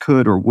Americans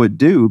could or would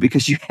do,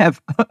 because you have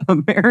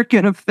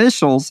American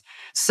officials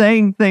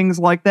saying things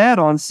like that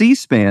on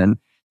C-SPAN.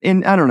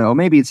 And I don't know,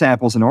 maybe it's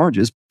apples and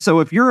oranges.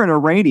 So if you're an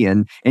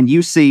Iranian and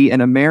you see an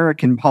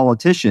American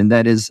politician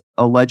that is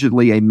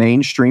allegedly a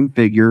mainstream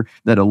figure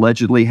that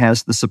allegedly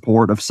has the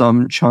support of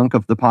some chunk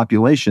of the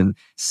population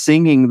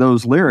singing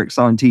those lyrics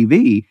on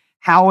TV,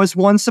 how is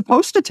one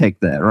supposed to take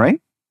that, right?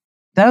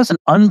 That was an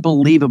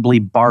unbelievably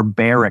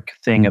barbaric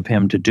thing of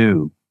him to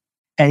do.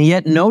 And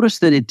yet notice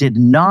that it did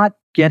not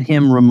get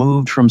him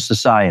removed from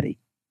society.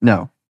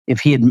 No. If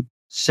he had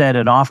said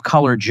an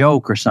off-color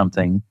joke or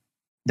something,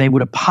 they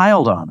would have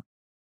piled on him.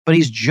 But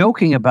he's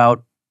joking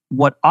about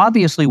what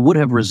obviously would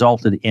have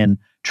resulted in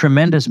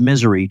tremendous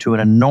misery to an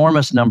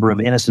enormous number of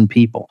innocent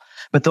people.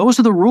 But those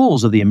are the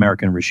rules of the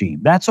American regime.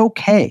 That's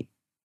okay.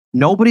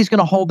 Nobody's going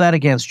to hold that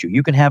against you.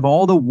 You can have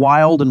all the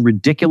wild and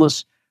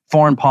ridiculous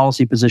foreign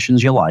policy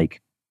positions you like,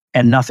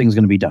 and nothing's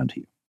going to be done to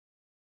you.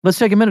 Let's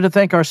take a minute to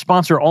thank our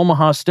sponsor,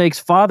 Omaha Steaks.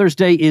 Father's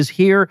Day is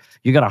here.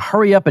 You got to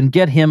hurry up and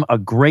get him a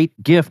great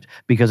gift,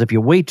 because if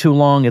you wait too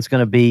long, it's going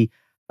to be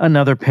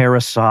another pair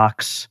of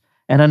socks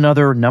and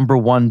another number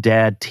one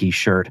dad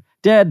t-shirt.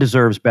 Dad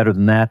deserves better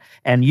than that.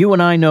 And you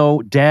and I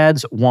know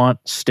dads want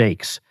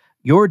steaks.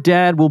 Your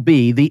dad will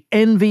be the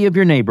envy of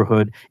your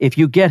neighborhood if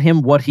you get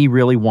him what he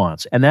really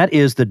wants. And that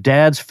is the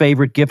dad's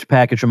favorite gift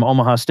package from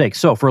Omaha Steaks.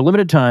 So for a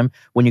limited time,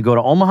 when you go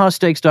to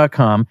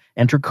omahasteaks.com,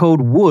 enter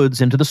code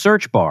WOODS into the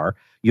search bar,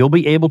 you'll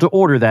be able to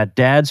order that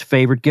dad's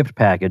favorite gift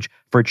package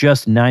for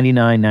just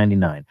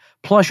 $99.99.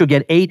 Plus, you'll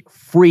get 8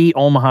 free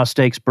Omaha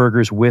Steaks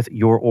burgers with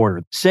your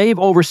order. Save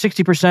over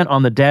 60%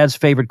 on the dad's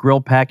favorite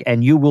grill pack,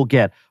 and you will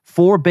get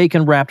 4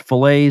 bacon-wrapped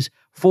fillets,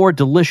 4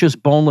 delicious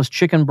boneless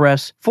chicken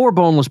breasts, 4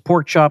 boneless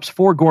pork chops,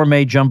 4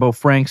 gourmet jumbo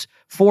franks,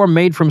 4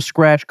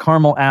 made-from-scratch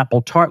caramel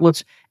apple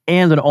tartlets,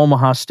 and an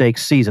Omaha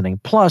Steaks seasoning,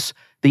 plus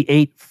the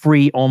 8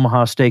 free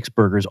Omaha Steaks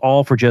burgers,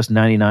 all for just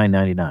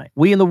 $99.99.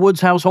 We in the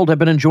Woods household have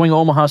been enjoying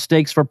Omaha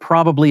Steaks for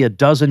probably a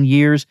dozen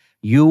years.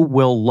 You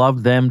will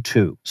love them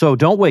too. So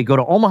don't wait. Go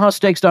to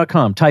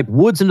omahasteaks.com, type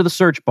Woods into the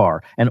search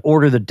bar, and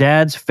order the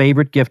dad's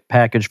favorite gift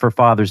package for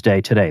Father's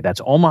Day today.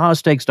 That's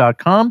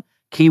omahasteaks.com,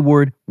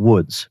 keyword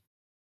Woods.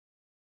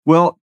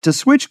 Well, to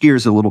switch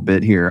gears a little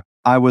bit here,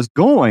 I was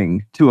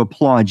going to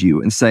applaud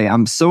you and say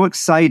I'm so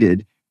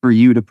excited for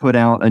you to put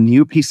out a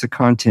new piece of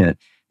content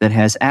that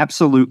has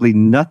absolutely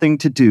nothing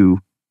to do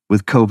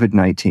with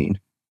COVID-19.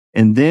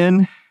 And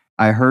then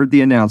I heard the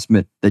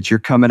announcement that you're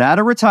coming out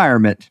of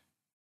retirement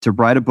to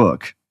write a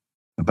book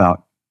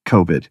about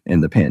COVID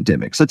and the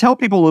pandemic. So tell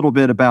people a little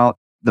bit about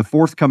the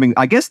forthcoming,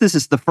 I guess this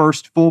is the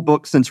first full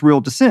book since Real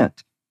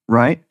Descent,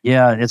 right?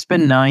 Yeah, it's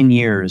been 9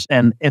 years.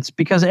 And it's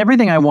because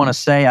everything I want to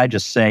say, I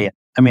just say it.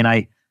 I mean,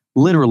 I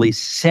literally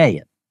say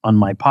it on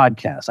my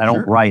podcast. I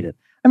don't write it.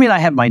 I mean, I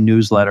have my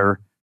newsletter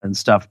and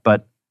stuff,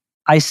 but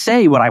I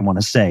say what I want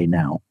to say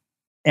now.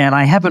 And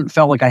I haven't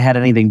felt like I had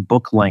anything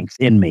book length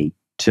in me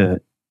to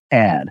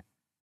add.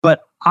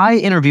 But I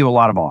interview a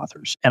lot of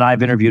authors, and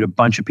I've interviewed a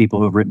bunch of people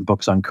who have written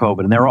books on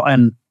COVID,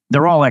 and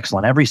they're all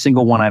excellent. Every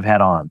single one I've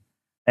had on,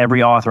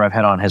 every author I've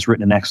had on has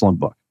written an excellent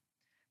book.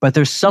 But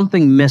there's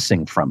something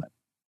missing from it.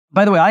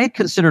 By the way, I had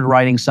considered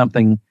writing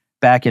something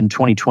back in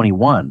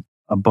 2021,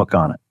 a book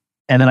on it,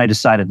 and then I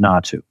decided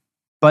not to.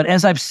 But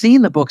as I've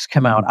seen the books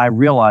come out, I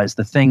realize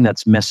the thing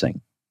that's missing.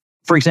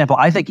 For example,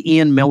 I think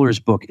Ian Miller's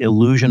book,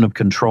 Illusion of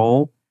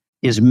Control,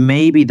 is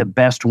maybe the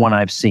best one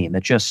I've seen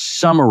that just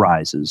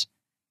summarizes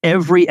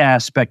every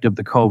aspect of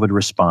the COVID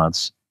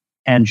response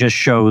and just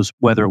shows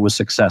whether it was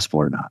successful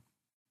or not.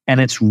 And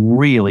it's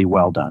really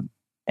well done.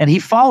 And he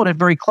followed it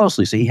very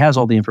closely, so he has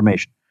all the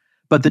information.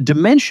 But the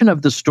dimension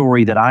of the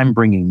story that I'm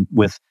bringing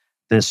with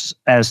this,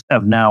 as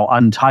of now,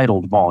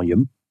 untitled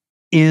volume,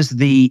 is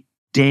the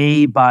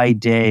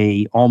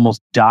day-by-day,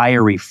 almost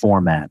diary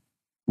format,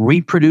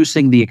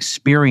 reproducing the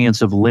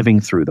experience of living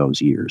through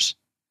those years.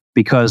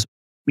 Because,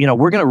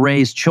 we're going to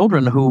raise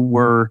children who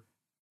were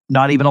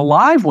not even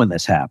alive when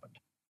this happened.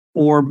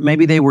 Or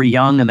maybe they were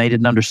young and they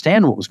didn't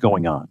understand what was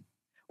going on.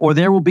 Or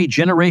there will be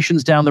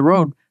generations down the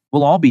road,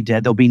 we'll all be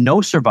dead. There'll be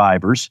no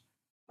survivors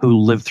who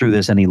live through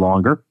this any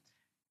longer.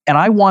 And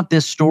I want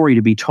this story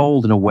to be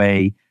told in a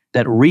way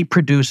that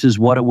reproduces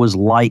what it was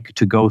like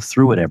to go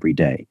through it every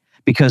day.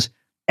 Because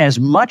as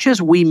much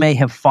as we may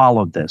have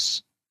followed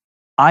this,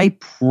 I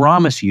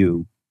promise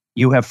you,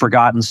 you have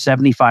forgotten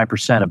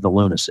 75% of the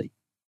lunacy.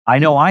 I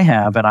know I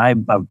have, and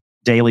I'm a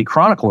daily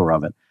chronicler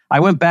of it. I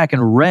went back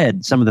and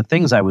read some of the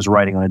things I was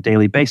writing on a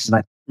daily basis, and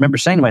I remember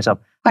saying to myself,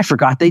 I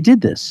forgot they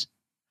did this.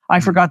 I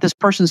forgot this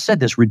person said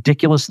this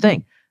ridiculous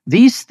thing.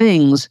 These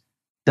things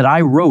that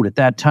I wrote at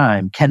that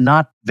time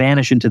cannot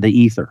vanish into the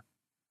ether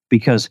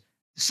because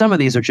some of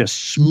these are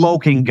just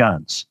smoking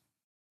guns.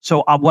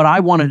 So what I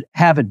want to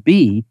have it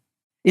be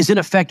is in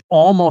effect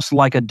almost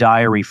like a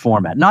diary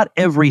format. Not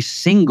every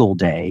single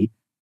day,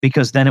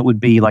 because then it would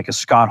be like a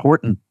Scott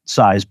Horton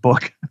size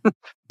book,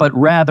 but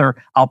rather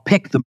I'll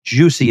pick the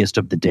juiciest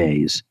of the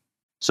days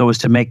so as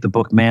to make the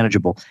book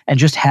manageable and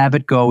just have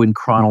it go in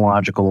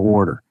chronological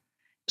order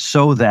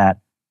so that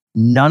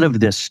none of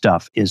this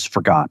stuff is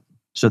forgotten,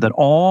 so that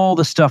all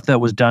the stuff that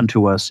was done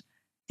to us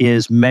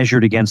is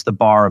measured against the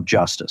bar of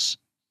justice.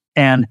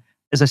 And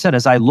as I said,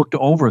 as I looked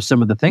over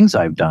some of the things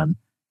I've done,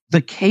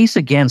 the case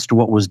against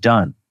what was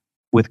done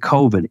with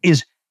COVID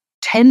is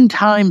 10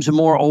 times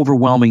more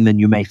overwhelming than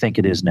you may think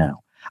it is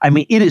now. I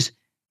mean,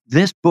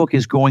 this book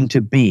is going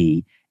to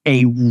be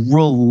a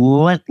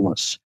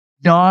relentless,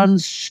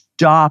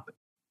 nonstop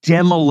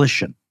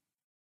demolition.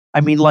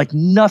 I mean, like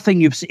nothing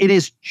you've seen. It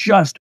is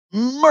just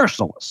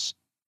merciless.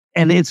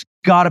 And it's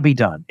got to be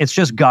done. It's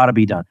just got to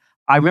be done.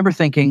 I remember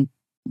thinking,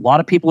 a lot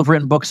of people have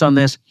written books on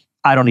this.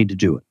 I don't need to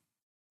do it.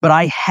 But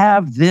I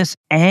have this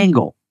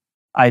angle,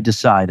 I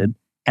decided,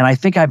 and I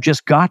think I've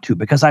just got to,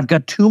 because I've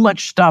got too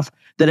much stuff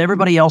that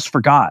everybody else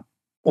forgot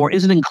or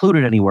isn't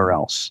included anywhere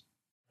else.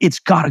 It's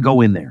got to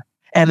go in there.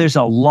 And there's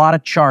a lot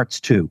of charts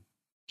too.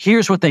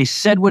 Here's what they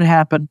said would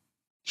happen.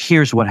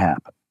 Here's what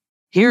happened.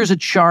 Here's a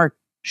chart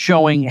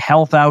showing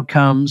health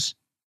outcomes.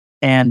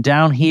 And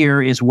down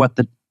here is where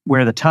the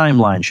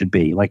timeline should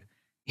be. Like,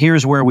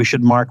 here's where we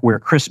should mark where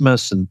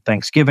Christmas and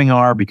Thanksgiving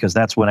are, because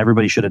that's when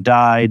everybody should have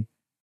died.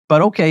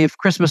 But okay, if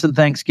Christmas and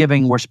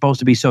Thanksgiving were supposed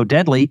to be so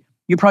deadly,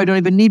 you probably don't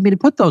even need me to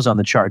put those on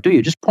the chart, do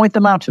you? Just point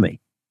them out to me.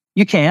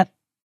 You can't,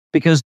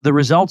 because the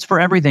results for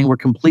everything were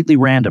completely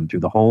random through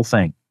the whole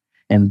thing.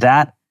 And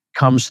that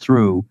comes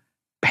through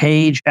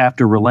page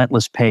after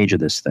relentless page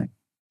of this thing.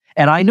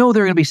 And I know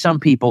there are going to be some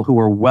people who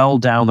are well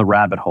down the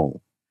rabbit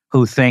hole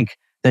who think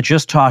that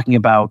just talking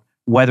about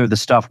whether the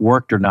stuff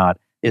worked or not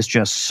is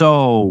just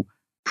so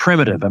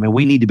primitive. I mean,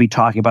 we need to be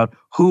talking about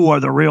who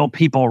are the real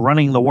people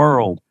running the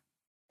world.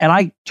 And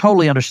I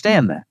totally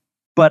understand that.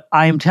 But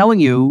I am telling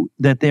you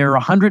that there are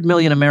 100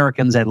 million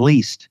Americans at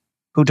least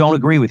who don't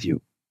agree with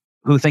you,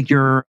 who think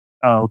you're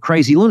a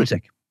crazy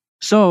lunatic.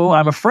 So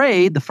I'm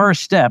afraid the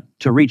first step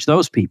to reach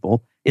those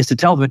people is to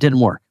tell them it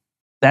didn't work.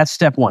 That's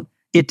step one.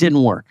 It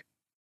didn't work.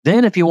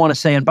 Then if you want to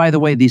say, and by the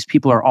way, these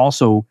people are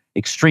also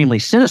extremely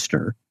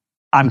sinister,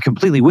 I'm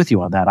completely with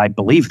you on that. I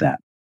believe that.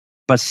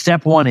 But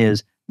step one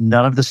is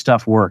none of the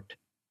stuff worked.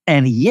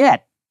 And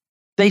yet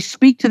they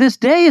speak to this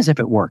day as if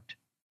it worked.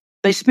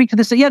 They speak to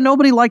this, yeah,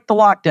 nobody liked the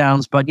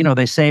lockdowns, but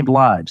they saved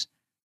lives.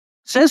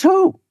 Says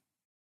who?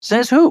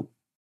 Says who?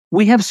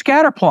 We have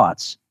scatter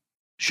plots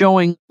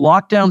showing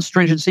lockdown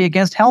stringency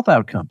against health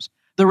outcomes.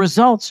 The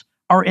results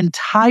are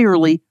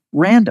entirely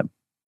random.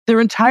 They're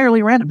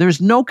entirely random.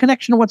 There's no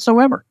connection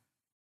whatsoever.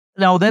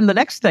 Now, then the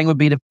next thing would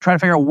be to try to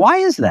figure out, why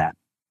is that?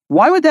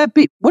 Why would that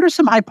be? What are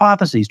some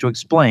hypotheses to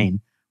explain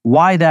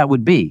why that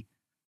would be?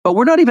 But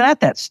we're not even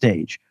at that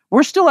stage.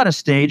 We're still at a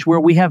stage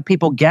where we have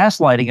people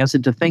gaslighting us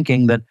into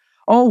thinking that,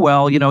 oh,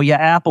 well,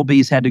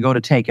 Applebee's had to go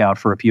to takeout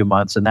for a few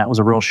months, and that was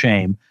a real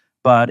shame.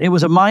 But it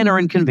was a minor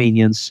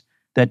inconvenience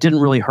that didn't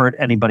really hurt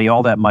anybody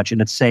all that much,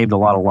 and it saved a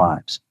lot of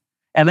lives.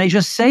 And they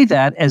just say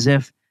that as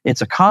if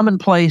it's a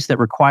commonplace that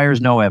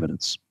requires no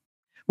evidence.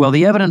 Well,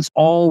 the evidence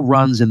all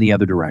runs in the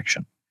other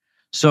direction.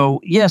 So,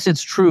 yes,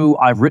 it's true.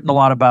 I've written a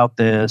lot about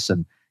this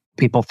and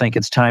people think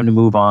it's time to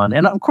move on.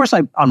 And of course,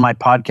 on my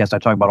podcast, I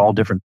talk about all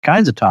different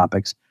kinds of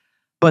topics.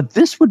 But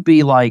this would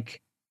be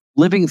like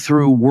living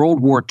through World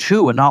War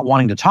II and not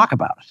wanting to talk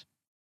about it.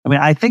 I mean,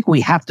 I think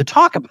we have to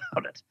talk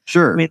about it.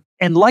 Sure. I mean,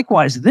 and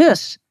likewise,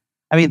 this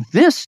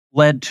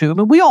led to,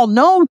 we all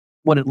know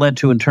what it led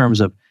to in terms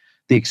of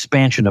the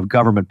expansion of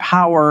government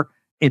power.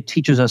 It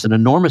teaches us an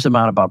enormous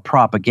amount about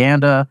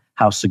propaganda,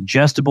 how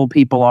suggestible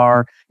people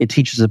are. It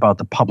teaches us about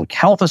the public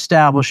health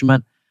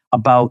establishment,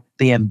 about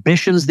the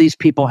ambitions these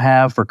people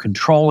have for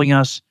controlling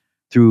us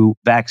through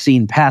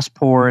vaccine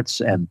passports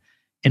and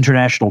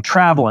international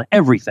travel and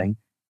everything.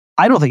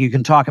 I don't think you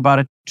can talk about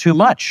it too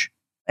much.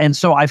 And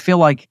so I feel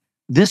like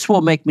this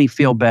will make me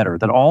feel better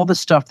that all the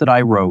stuff that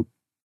I wrote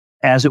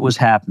as it was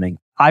happening,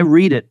 I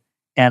read it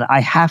and I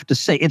have to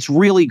say it's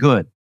really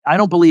good. I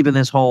don't believe in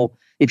this whole,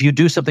 if you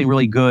do something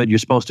really good, you're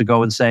supposed to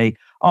go and say,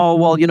 oh,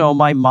 well,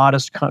 my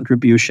modest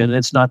contribution,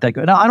 it's not that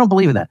good. No, I don't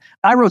believe in that.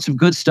 I wrote some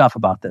good stuff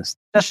about this.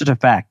 That's just a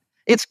fact.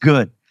 It's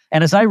good.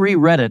 And as I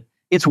reread it,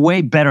 it's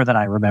way better than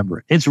I remember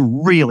it. It's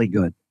really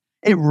good.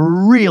 It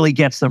really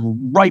gets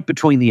them right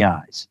between the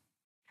eyes.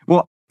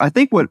 Well, I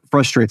think what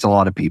frustrates a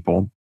lot of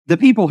people, the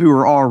people who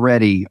are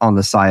already on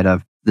the side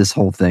of this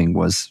whole thing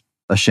was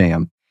a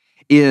sham,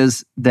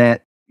 is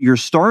that you're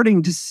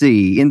starting to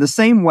see, in the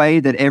same way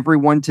that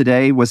everyone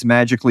today was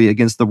magically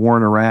against the war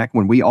in Iraq,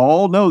 when we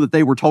all know that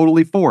they were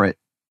totally for it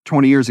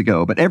 20 years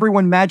ago, but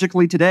everyone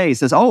magically today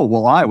says, oh,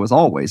 well, I was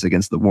always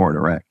against the war in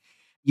Iraq.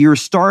 You're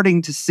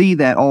starting to see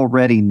that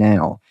already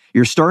now.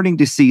 You're starting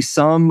to see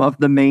some of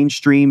the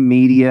mainstream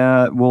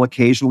media will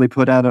occasionally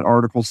put out an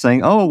article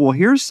saying, oh, well,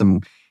 here's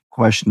some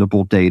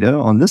questionable data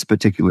on this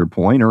particular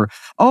point, or,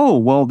 oh,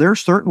 well, there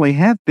certainly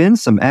have been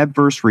some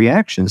adverse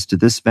reactions to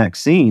this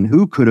vaccine.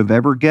 Who could have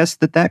ever guessed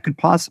that that could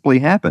possibly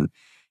happen?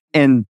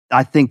 And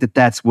I think that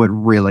that's what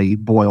really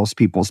boils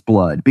people's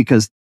blood,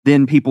 because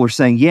then people are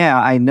saying, yeah,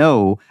 I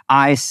know,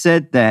 I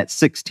said that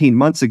 16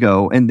 months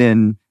ago, and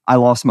then I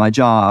lost my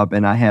job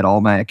and I had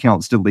all my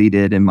accounts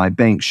deleted and my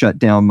bank shut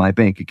down my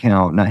bank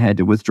account and I had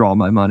to withdraw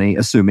my money,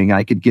 assuming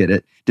I could get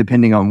it,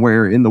 depending on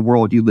where in the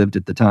world you lived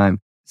at the time.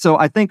 So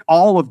I think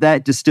all of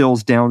that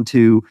distills down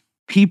to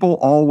people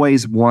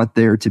always want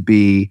there to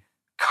be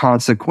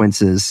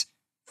consequences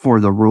for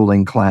the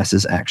ruling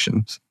class's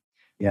actions.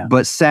 Yeah.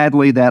 But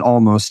sadly, that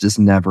almost is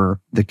never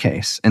the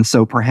case. And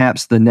so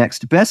perhaps the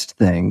next best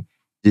thing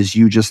is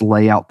you just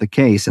lay out the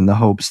case in the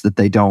hopes that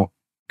they don't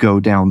go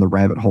down the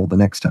rabbit hole the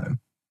next time.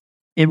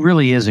 It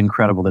really is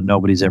incredible that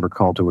nobody's ever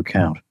called to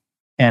account.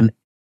 And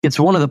it's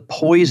one of the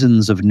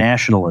poisons of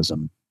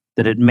nationalism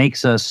that it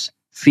makes us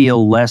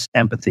feel less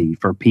empathy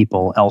for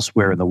people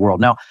elsewhere in the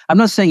world. Now, I'm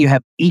not saying you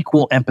have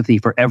equal empathy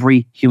for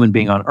every human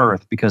being on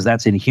earth, because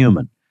that's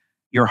inhuman.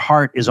 Your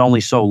heart is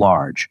only so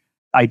large.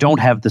 I don't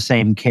have the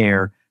same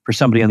care for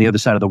somebody on the other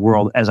side of the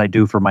world as I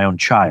do for my own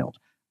child.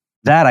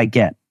 That I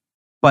get.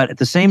 But at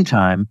the same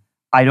time,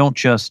 I don't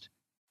just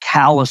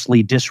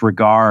callously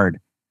disregard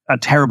a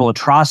terrible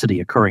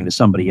atrocity occurring to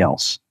somebody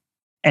else.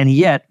 And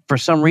yet, for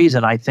some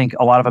reason, I think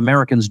a lot of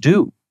Americans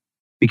do,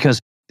 because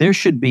there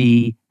should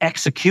be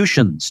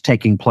executions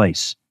taking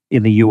place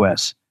in the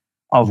U.S.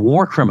 of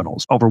war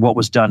criminals over what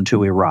was done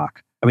to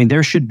Iraq. I mean,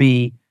 there should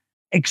be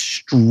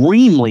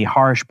extremely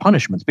harsh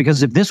punishments,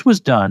 because if this was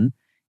done,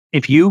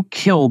 if you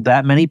killed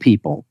that many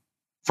people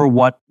for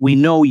what we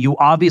know you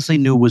obviously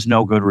knew was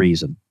no good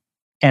reason,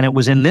 and it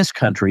was in this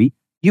country,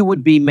 you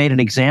would be made an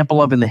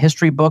example of in the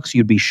history books.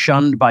 You'd be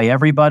shunned by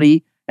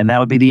everybody, and that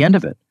would be the end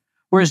of it.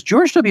 Whereas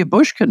George W.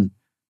 Bush can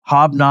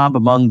hobnob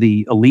among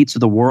the elites of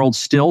the world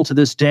still to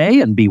this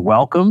day and be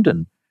welcomed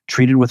and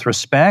treated with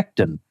respect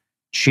and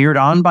cheered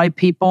on by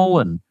people.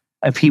 And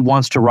if he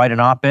wants to write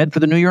an op-ed for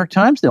the New York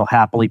Times, they'll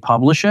happily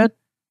publish it.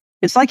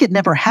 It's like it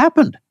never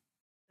happened.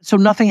 So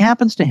nothing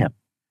happens to him,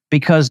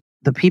 because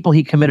the people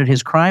he committed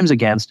his crimes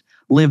against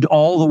lived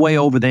all the way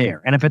over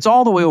there. And if it's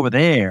all the way over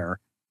there,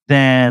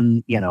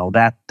 then,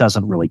 that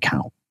doesn't really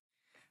count.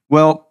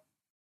 Well,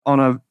 on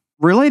a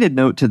related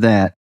note to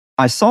that,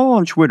 I saw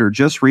on Twitter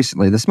just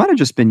recently, this might have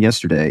just been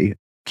yesterday,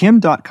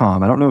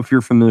 Kim.com. I don't know if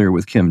you're familiar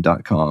with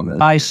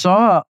Kim.com. I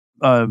saw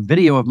a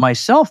video of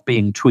myself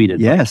being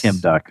tweeted by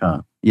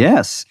Kim.com.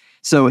 Yes.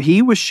 So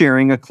he was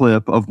sharing a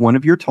clip of one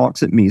of your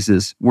talks at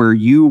Mises where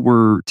you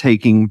were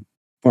taking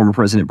former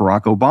President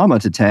Barack Obama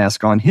to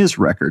task on his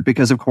record,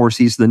 because, of course,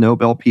 he's the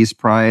Nobel Peace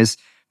Prize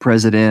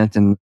president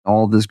and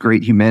all this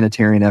great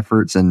humanitarian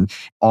efforts and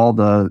all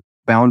the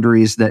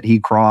boundaries that he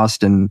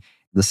crossed and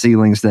the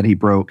ceilings that he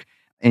broke.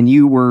 And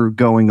you were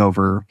going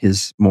over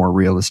his more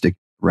realistic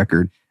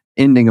record,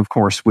 ending, of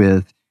course,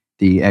 with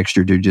the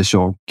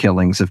extrajudicial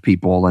killings of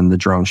people and the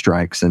drone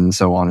strikes and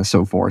so on and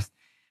so forth.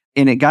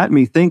 And it got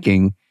me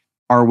thinking,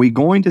 are we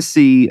going to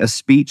see a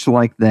speech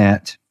like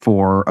that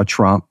for a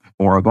Trump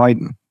or a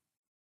Biden?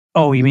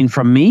 Oh, you mean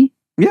from me?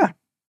 Yeah.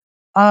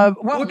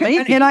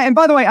 Maybe. And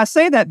by the way, I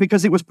say that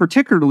because it was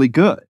particularly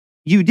good.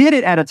 You did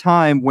it at a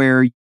time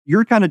where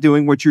you're kind of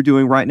doing what you're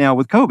doing right now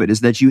with COVID, is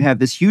that you have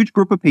this huge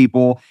group of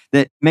people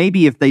that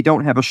maybe if they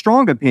don't have a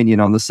strong opinion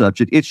on the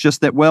subject, it's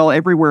just that, well,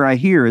 everywhere I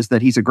hear is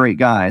that he's a great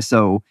guy.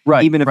 So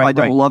even if I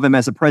don't love him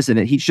as a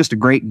president, he's just a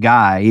great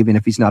guy, even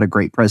if he's not a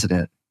great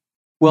president.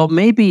 Well,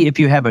 maybe if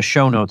you have a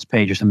show notes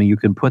page or something, you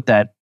can put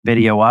that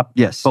video up.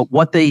 Yes. But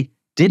what they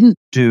didn't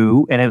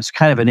do, and it was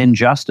kind of an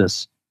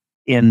injustice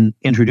in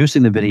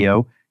introducing the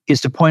video, is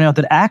to point out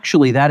that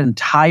actually that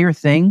entire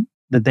thing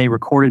that they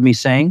recorded me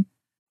saying,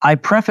 I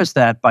preface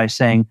that by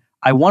saying,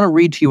 I want to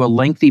read to you a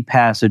lengthy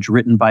passage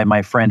written by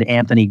my friend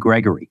Anthony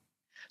Gregory.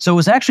 So it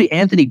was actually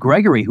Anthony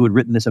Gregory who had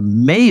written this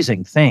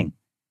amazing thing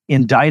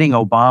indicting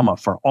Obama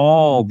for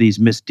all these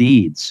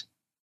misdeeds.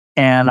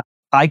 And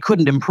I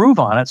couldn't improve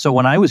on it. So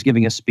when I was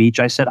giving a speech,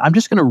 I said, I'm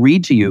just going to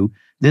read to you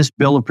this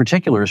bill of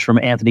particulars from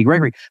Anthony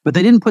Gregory. But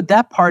they didn't put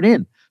that part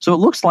in. So it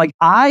looks like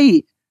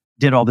I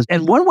did all this.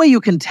 And one way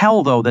you can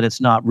tell, though, that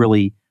it's not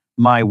really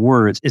my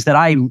words is that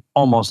I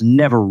almost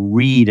never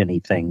read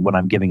anything when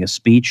I'm giving a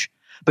speech.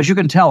 But you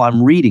can tell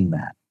I'm reading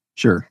that.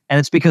 Sure. And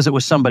it's because it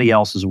was somebody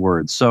else's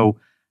words. So,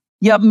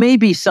 yeah,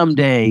 maybe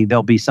someday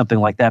there'll be something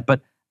like that.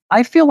 But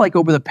I feel like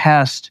over the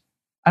past,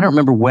 I don't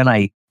remember when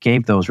I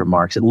gave those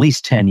remarks, at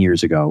least 10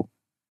 years ago.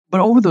 But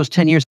over those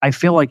 10 years, I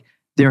feel like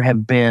there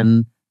have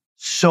been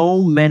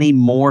so many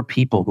more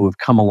people who have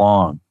come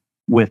along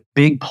with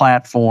big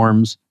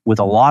platforms, with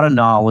a lot of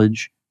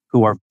knowledge,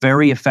 who are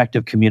very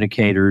effective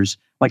communicators.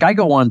 Like I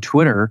go on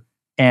Twitter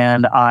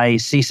and I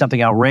see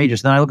something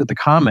outrageous, then I look at the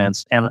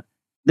comments and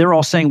they're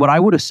all saying what I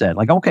would have said.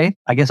 Like, okay,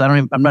 I guess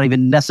I'm not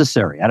even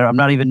necessary. I'm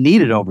not even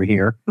needed over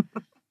here.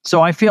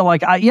 So I feel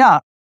like,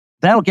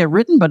 that'll get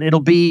written, but it'll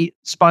be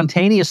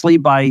spontaneously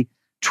by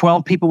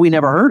 12 people we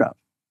never heard of.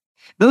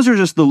 Those are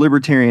just the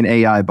libertarian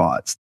AI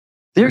bots.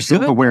 They're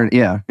self-aware.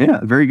 Yeah,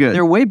 very good.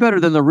 They're way better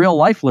than the real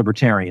life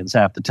libertarians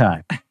half the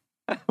time.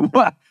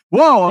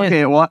 Whoa,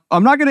 okay. Well,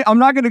 I'm not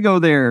gonna go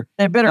there.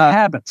 They're better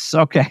habits.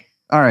 Okay.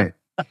 All right.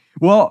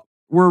 Well,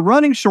 we're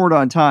running short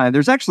on time.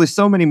 There's actually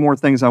so many more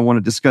things I want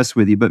to discuss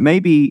with you, but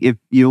maybe if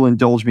you'll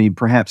indulge me,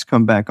 perhaps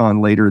come back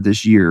on later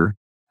this year.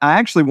 I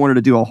actually wanted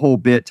to do a whole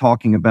bit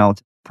talking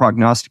about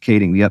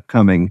prognosticating the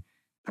upcoming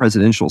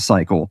presidential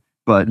cycle,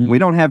 but we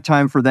don't have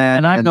time for that.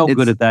 And I'm no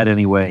good at that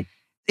anyway.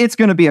 It's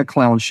going to be a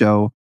clown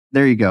show.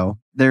 There you go.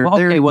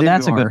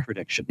 That's a good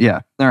prediction. Yeah.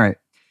 All right.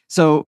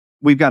 So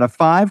we've got a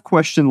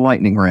 5-question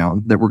lightning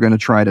round that we're going to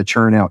try to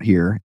churn out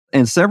here.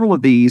 And several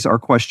of these are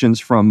questions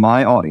from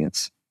my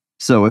audience.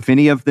 So if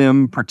any of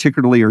them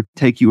particularly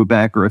take you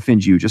aback or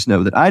offend you, just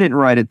know that I didn't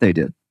write it, they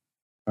did.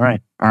 All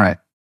right. All right.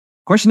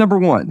 Question number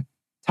 1.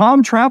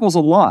 Tom travels a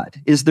lot.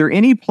 Is there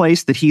any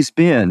place that he's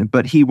been,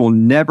 but he will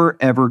never,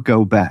 ever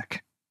go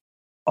back?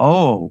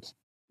 Oh,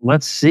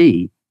 let's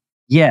see.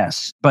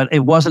 Yes, but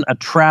it wasn't a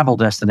travel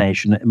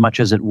destination as much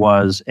as it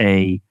was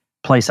a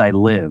place I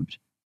lived.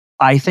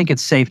 I think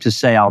it's safe to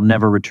say I'll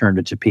never return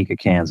to Topeka,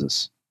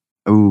 Kansas.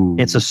 Ooh.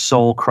 It's a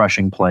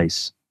soul-crushing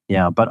place.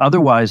 Yeah, but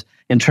otherwise,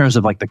 in terms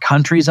of like the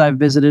countries I've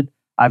visited,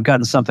 I've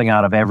gotten something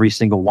out of every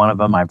single one of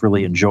them. I've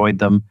really enjoyed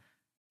them.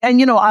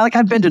 And,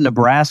 I've been to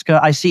Nebraska.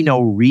 I see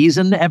no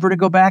reason ever to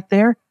go back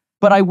there,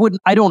 but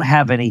I don't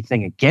have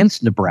anything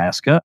against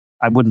Nebraska.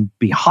 I wouldn't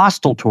be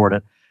hostile toward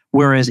it.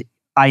 Whereas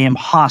I am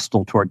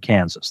hostile toward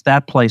Kansas.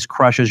 That place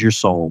crushes your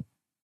soul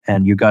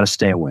and you got to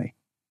stay away.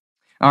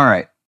 All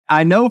right.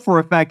 I know for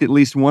a fact at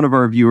least one of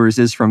our viewers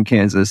is from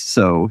Kansas,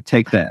 so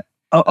take that.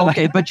 Oh,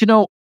 okay. But,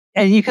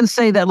 and you can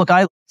say that, look,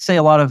 I say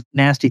a lot of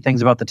nasty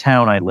things about the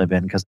town I live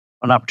in because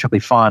I'm not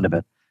particularly fond of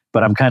it,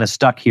 but I'm kind of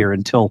stuck here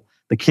until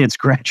the kids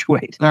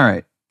graduate. All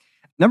right.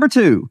 Number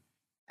 2,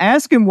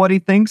 ask him what he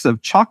thinks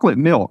of chocolate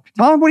milk.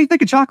 Tom, what do you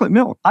think of chocolate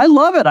milk? I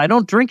love it. I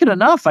don't drink it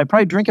enough. I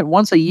probably drink it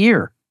once a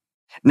year.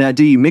 Now,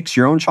 do you mix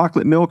your own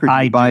chocolate milk or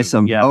do you buy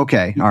some? Yeah.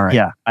 Okay. All right.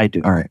 Yeah, I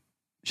do. All right.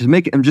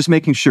 I'm just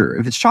making sure.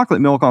 If it's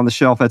chocolate milk on the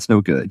shelf, that's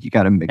no good. You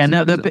got to mix it.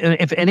 And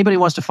if anybody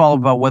wants to follow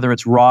about whether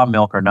it's raw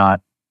milk or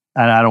not,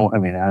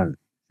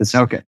 it's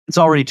okay. It's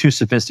already too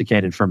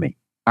sophisticated for me.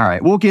 All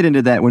right. We'll get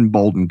into that when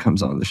Bolden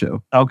comes on the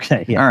show.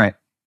 Okay. Yeah. All right.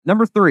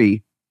 Number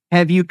 3,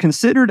 have you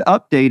considered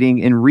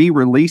updating and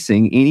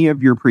re-releasing any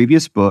of your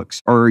previous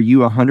books, or are you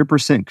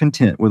 100%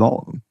 content with all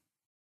of them?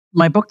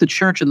 My book, The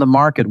Church and the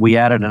Market, we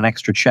added an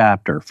extra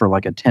chapter for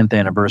like a 10th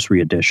anniversary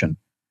edition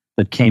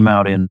that came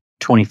out in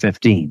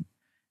 2015.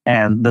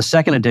 And the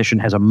second edition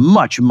has a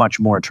much, much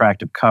more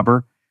attractive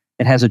cover.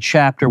 It has a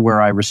chapter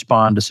where I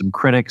respond to some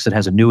critics. It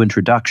has a new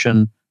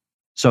introduction.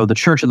 So The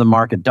Church and the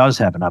Market does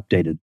have an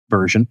updated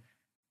version.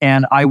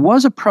 And I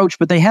was approached,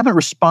 but they haven't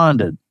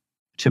responded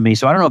to me.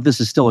 So I don't know if this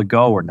is still a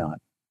go or not.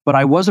 But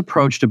I was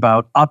approached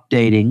about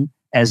updating,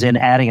 as in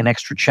adding an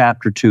extra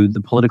chapter to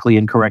The Politically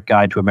Incorrect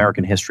Guide to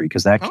American History,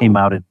 because that came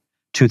out in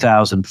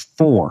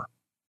 2004.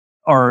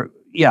 It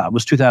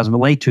was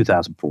late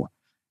 2004.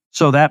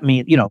 So that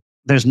means,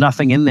 there's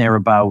nothing in there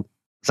about,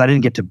 because I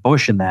didn't get to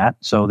Bush in that.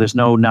 So there's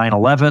no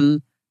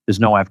 9/11, there's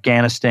no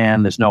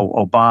Afghanistan, there's no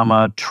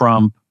Obama,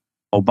 Trump,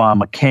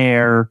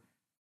 Obamacare,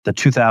 the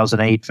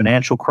 2008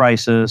 financial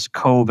crisis,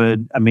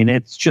 COVID.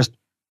 It's just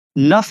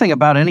Nothing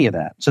about any of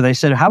that. So they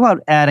said, how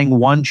about adding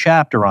one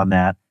chapter on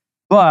that?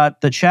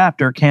 But the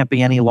chapter can't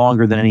be any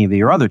longer than any of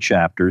your other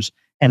chapters,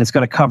 and it's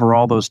going to cover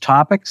all those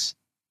topics.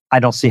 I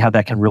don't see how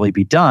that can really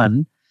be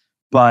done.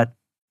 But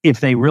if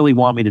they really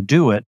want me to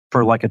do it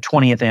for like a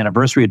 20th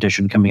anniversary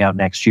edition coming out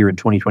next year in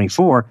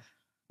 2024,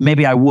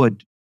 maybe I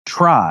would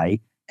try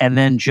and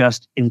then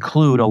just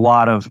include a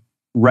lot of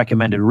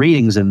recommended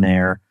readings in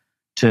there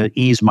to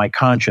ease my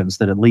conscience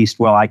that at least,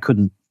 well, I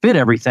couldn't fit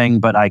everything,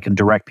 but I can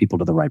direct people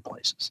to the right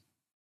places.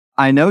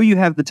 I know you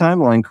have the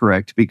timeline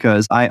correct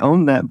because I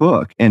own that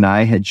book and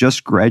I had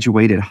just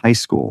graduated high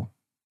school.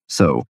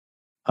 So,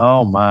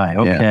 oh my,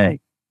 okay.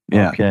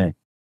 Yeah. Okay.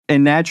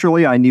 And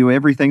naturally, I knew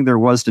everything there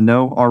was to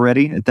know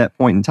already at that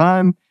point in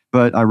time,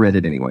 but I read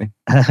it anyway.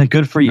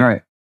 Good for you.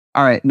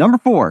 All right. Number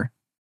 4,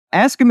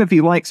 ask him if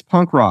he likes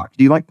punk rock.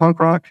 Do you like punk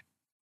rock?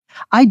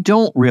 I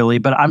don't really,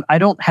 but I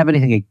don't have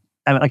anything,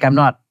 I'm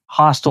not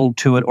hostile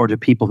to it or to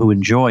people who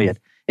enjoy it.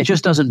 It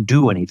just doesn't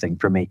do anything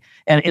for me.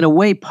 And in a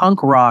way,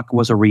 punk rock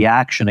was a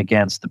reaction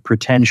against the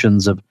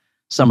pretensions of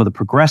some of the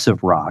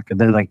progressive rock. And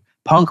they're like,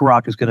 punk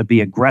rock is going to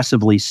be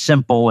aggressively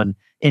simple and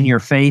in your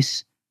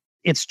face.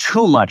 It's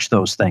too much,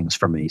 those things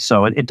for me.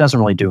 So it doesn't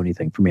really do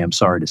anything for me, I'm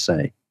sorry to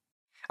say.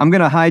 I'm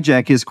going to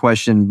hijack his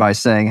question by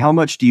saying, how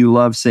much do you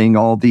love seeing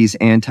all these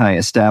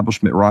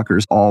anti-establishment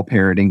rockers all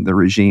parroting the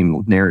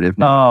regime narrative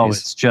nowadays?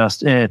 Oh,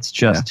 it's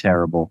just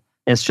terrible.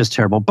 It's just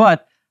terrible.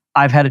 But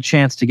I've had a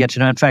chance to get to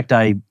know. In fact,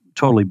 I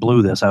totally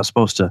blew this. I was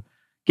supposed to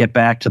get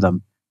back to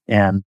them,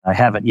 and I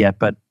haven't yet.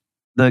 But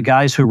the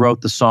guys who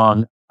wrote the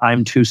song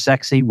 "I'm Too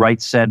Sexy,"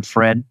 Right Said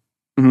Fred.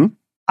 Mm-hmm.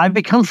 I've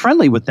become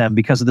friendly with them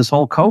because of this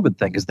whole COVID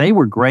thing. Because they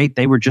were great.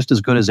 They were just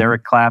as good as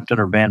Eric Clapton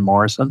or Van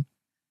Morrison.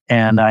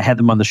 And I had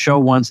them on the show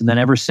once, and then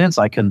ever since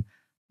I can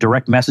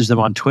direct message them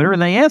on Twitter,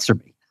 and they answer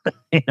me.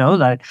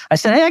 And I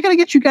said, hey, I got to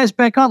get you guys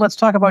back on. Let's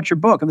talk about your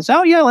book. And they said,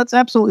 oh yeah, let's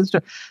absolutely.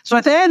 So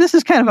I thought, hey, this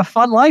is kind of a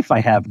fun life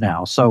I have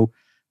now. So,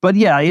 but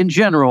yeah, in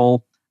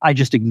general, I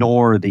just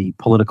ignore the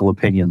political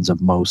opinions of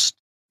most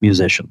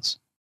musicians.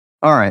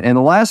 All right, and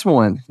the last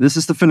one. This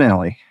is the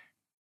finale.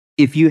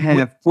 If you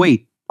have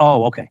wait,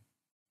 oh, okay.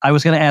 I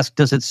was going to ask,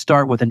 does it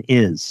start with an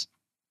is?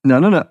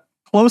 No.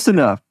 Close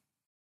enough.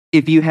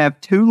 If you have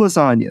 2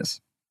 lasagnas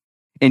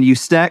and you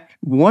stack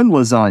one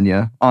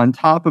lasagna on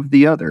top of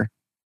the other,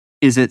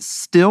 is it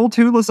still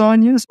 2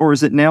 lasagnas or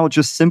is it now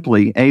just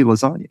simply a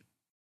lasagna?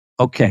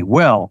 Okay,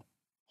 well,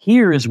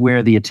 here is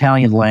where the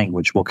Italian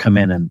language will come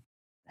in and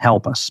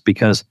help us,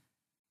 because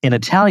in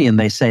Italian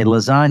they say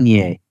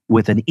lasagne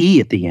with an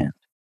E at the end,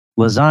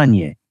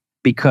 lasagne,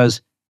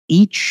 because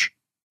each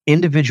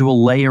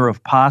individual layer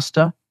of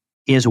pasta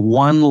is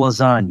one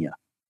lasagna.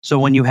 So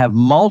when you have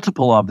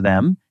multiple of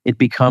them, it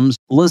becomes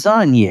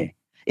lasagne.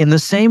 In the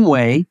same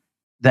way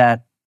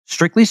that,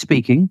 strictly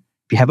speaking,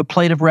 if you have a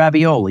plate of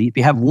ravioli, if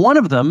you have one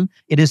of them,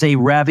 it is a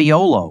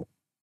raviolo.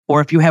 Or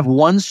if you have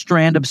one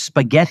strand of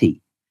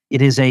spaghetti,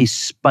 it is a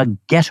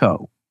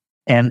spaghetto.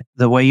 And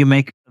the way you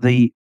make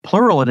the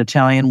plural in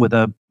Italian with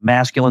a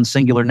masculine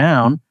singular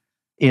noun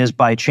is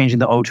by changing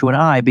the O to an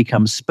I,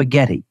 becomes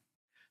spaghetti.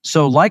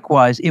 So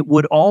likewise, it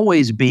would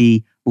always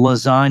be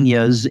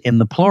lasagnas in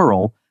the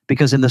plural,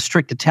 because in the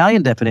strict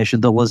Italian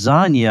definition, the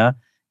lasagna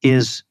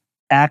is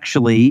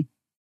actually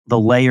the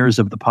layers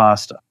of the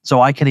pasta.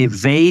 So I can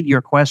evade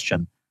your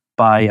question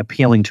by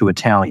appealing to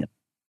Italian.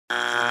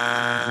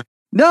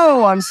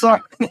 No, I'm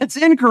sorry. That's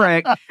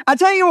incorrect. I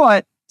tell you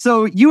what.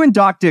 So you and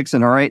Doc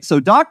Dixon, all right? So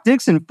Doc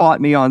Dixon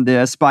fought me on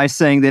this by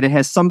saying that it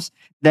has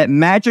that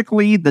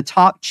magically the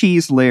top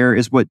cheese layer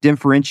is what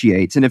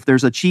differentiates. And if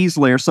there's a cheese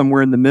layer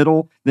somewhere in the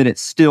middle, then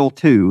it's still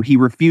 2. He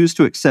refused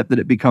to accept that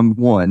it become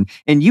 1.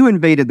 And you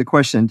invaded the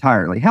question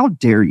entirely. How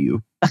dare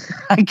you?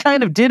 I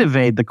kind of did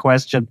evade the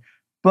question,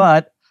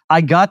 but I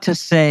got to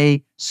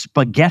say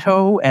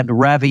spaghetto and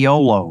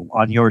raviolo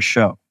on your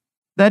show.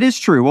 That is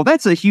true. Well,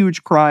 that's a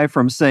huge cry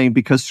from saying,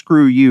 because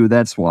screw you,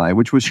 that's why,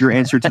 which was your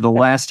answer to the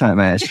last time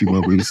I asked you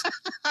movies.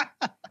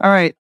 All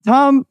right,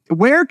 Tom,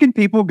 where can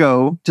people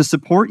go to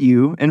support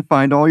you and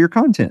find all your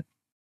content?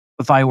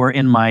 If I were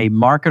in my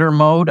marketer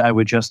mode, I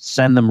would just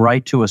send them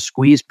right to a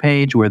squeeze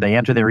page where they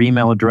enter their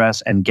email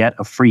address and get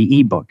a free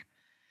ebook.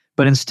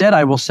 But instead,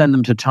 I will send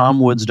them to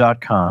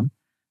tomwoods.com,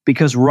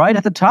 because right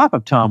at the top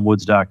of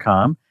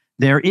tomwoods.com,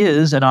 there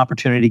is an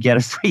opportunity to get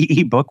a free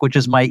ebook, which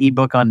is my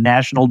ebook on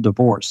national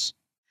divorce.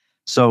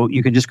 So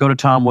you can just go to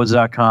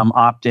tomwoods.com,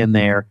 opt in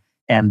there.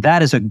 And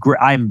that is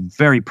I'm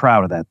very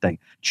proud of that thing.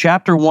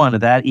 Chapter 1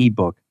 of that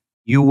ebook,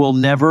 you will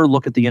never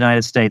look at the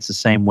United States the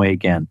same way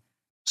again.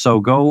 So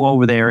go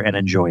over there and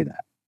enjoy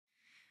that.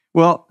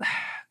 Well,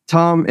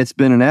 Tom, it's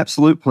been an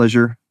absolute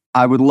pleasure.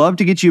 I would love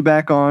to get you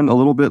back on a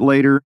little bit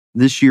later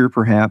this year,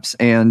 perhaps.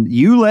 And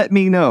you let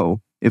me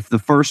know if the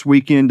first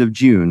weekend of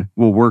June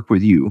will work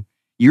with you.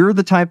 You're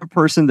the type of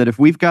person that if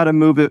we've got to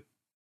move it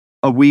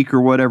a week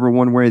or whatever,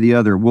 one way or the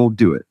other, we'll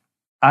do it.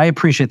 I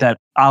appreciate that.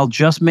 I'll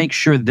just make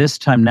sure this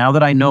time, now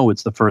that I know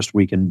it's the first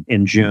week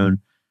in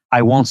June,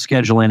 I won't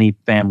schedule any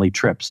family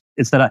trips.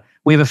 It's that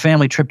we have a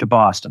family trip to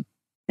Boston,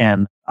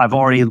 and I've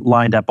already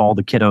lined up all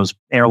the kiddos'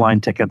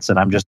 airline tickets, and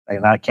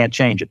I can't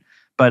change it.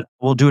 But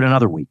we'll do it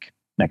another week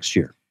next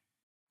year.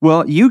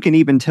 Well, you can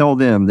even tell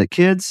them that,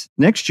 kids,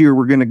 next year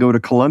we're going to go to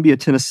Columbia,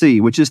 Tennessee,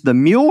 which is the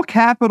mule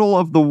capital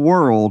of the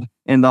world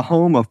and the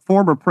home of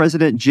former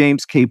President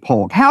James K.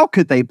 Polk. How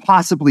could they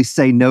possibly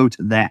say no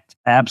to that?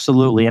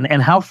 Absolutely.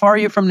 And how far are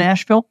you from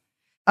Nashville?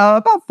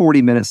 About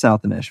 40 minutes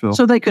south of Nashville.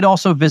 So they could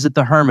also visit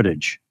the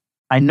Hermitage.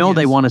 I know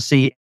they want to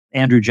see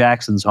Andrew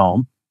Jackson's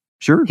home.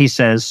 Sure. He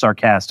says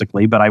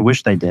sarcastically, but I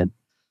wish they did.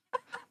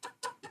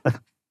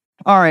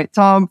 All right,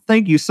 Tom,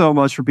 thank you so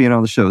much for being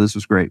on the show. This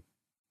was great.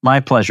 My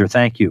pleasure.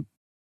 Thank you.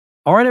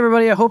 All right,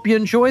 everybody. I hope you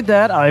enjoyed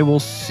that. I will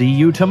see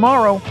you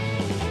tomorrow.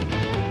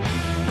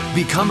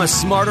 Become a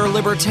smarter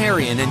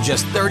libertarian in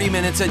just 30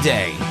 minutes a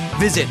day.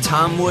 Visit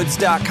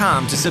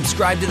TomWoods.com to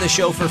subscribe to the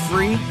show for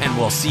free, and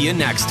we'll see you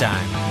next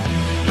time.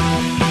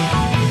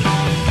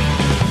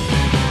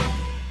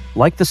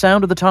 Like the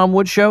sound of The Tom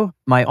Woods Show?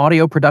 My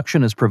audio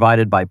production is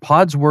provided by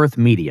Podsworth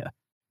Media.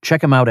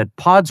 Check them out at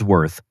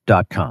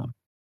podsworth.com.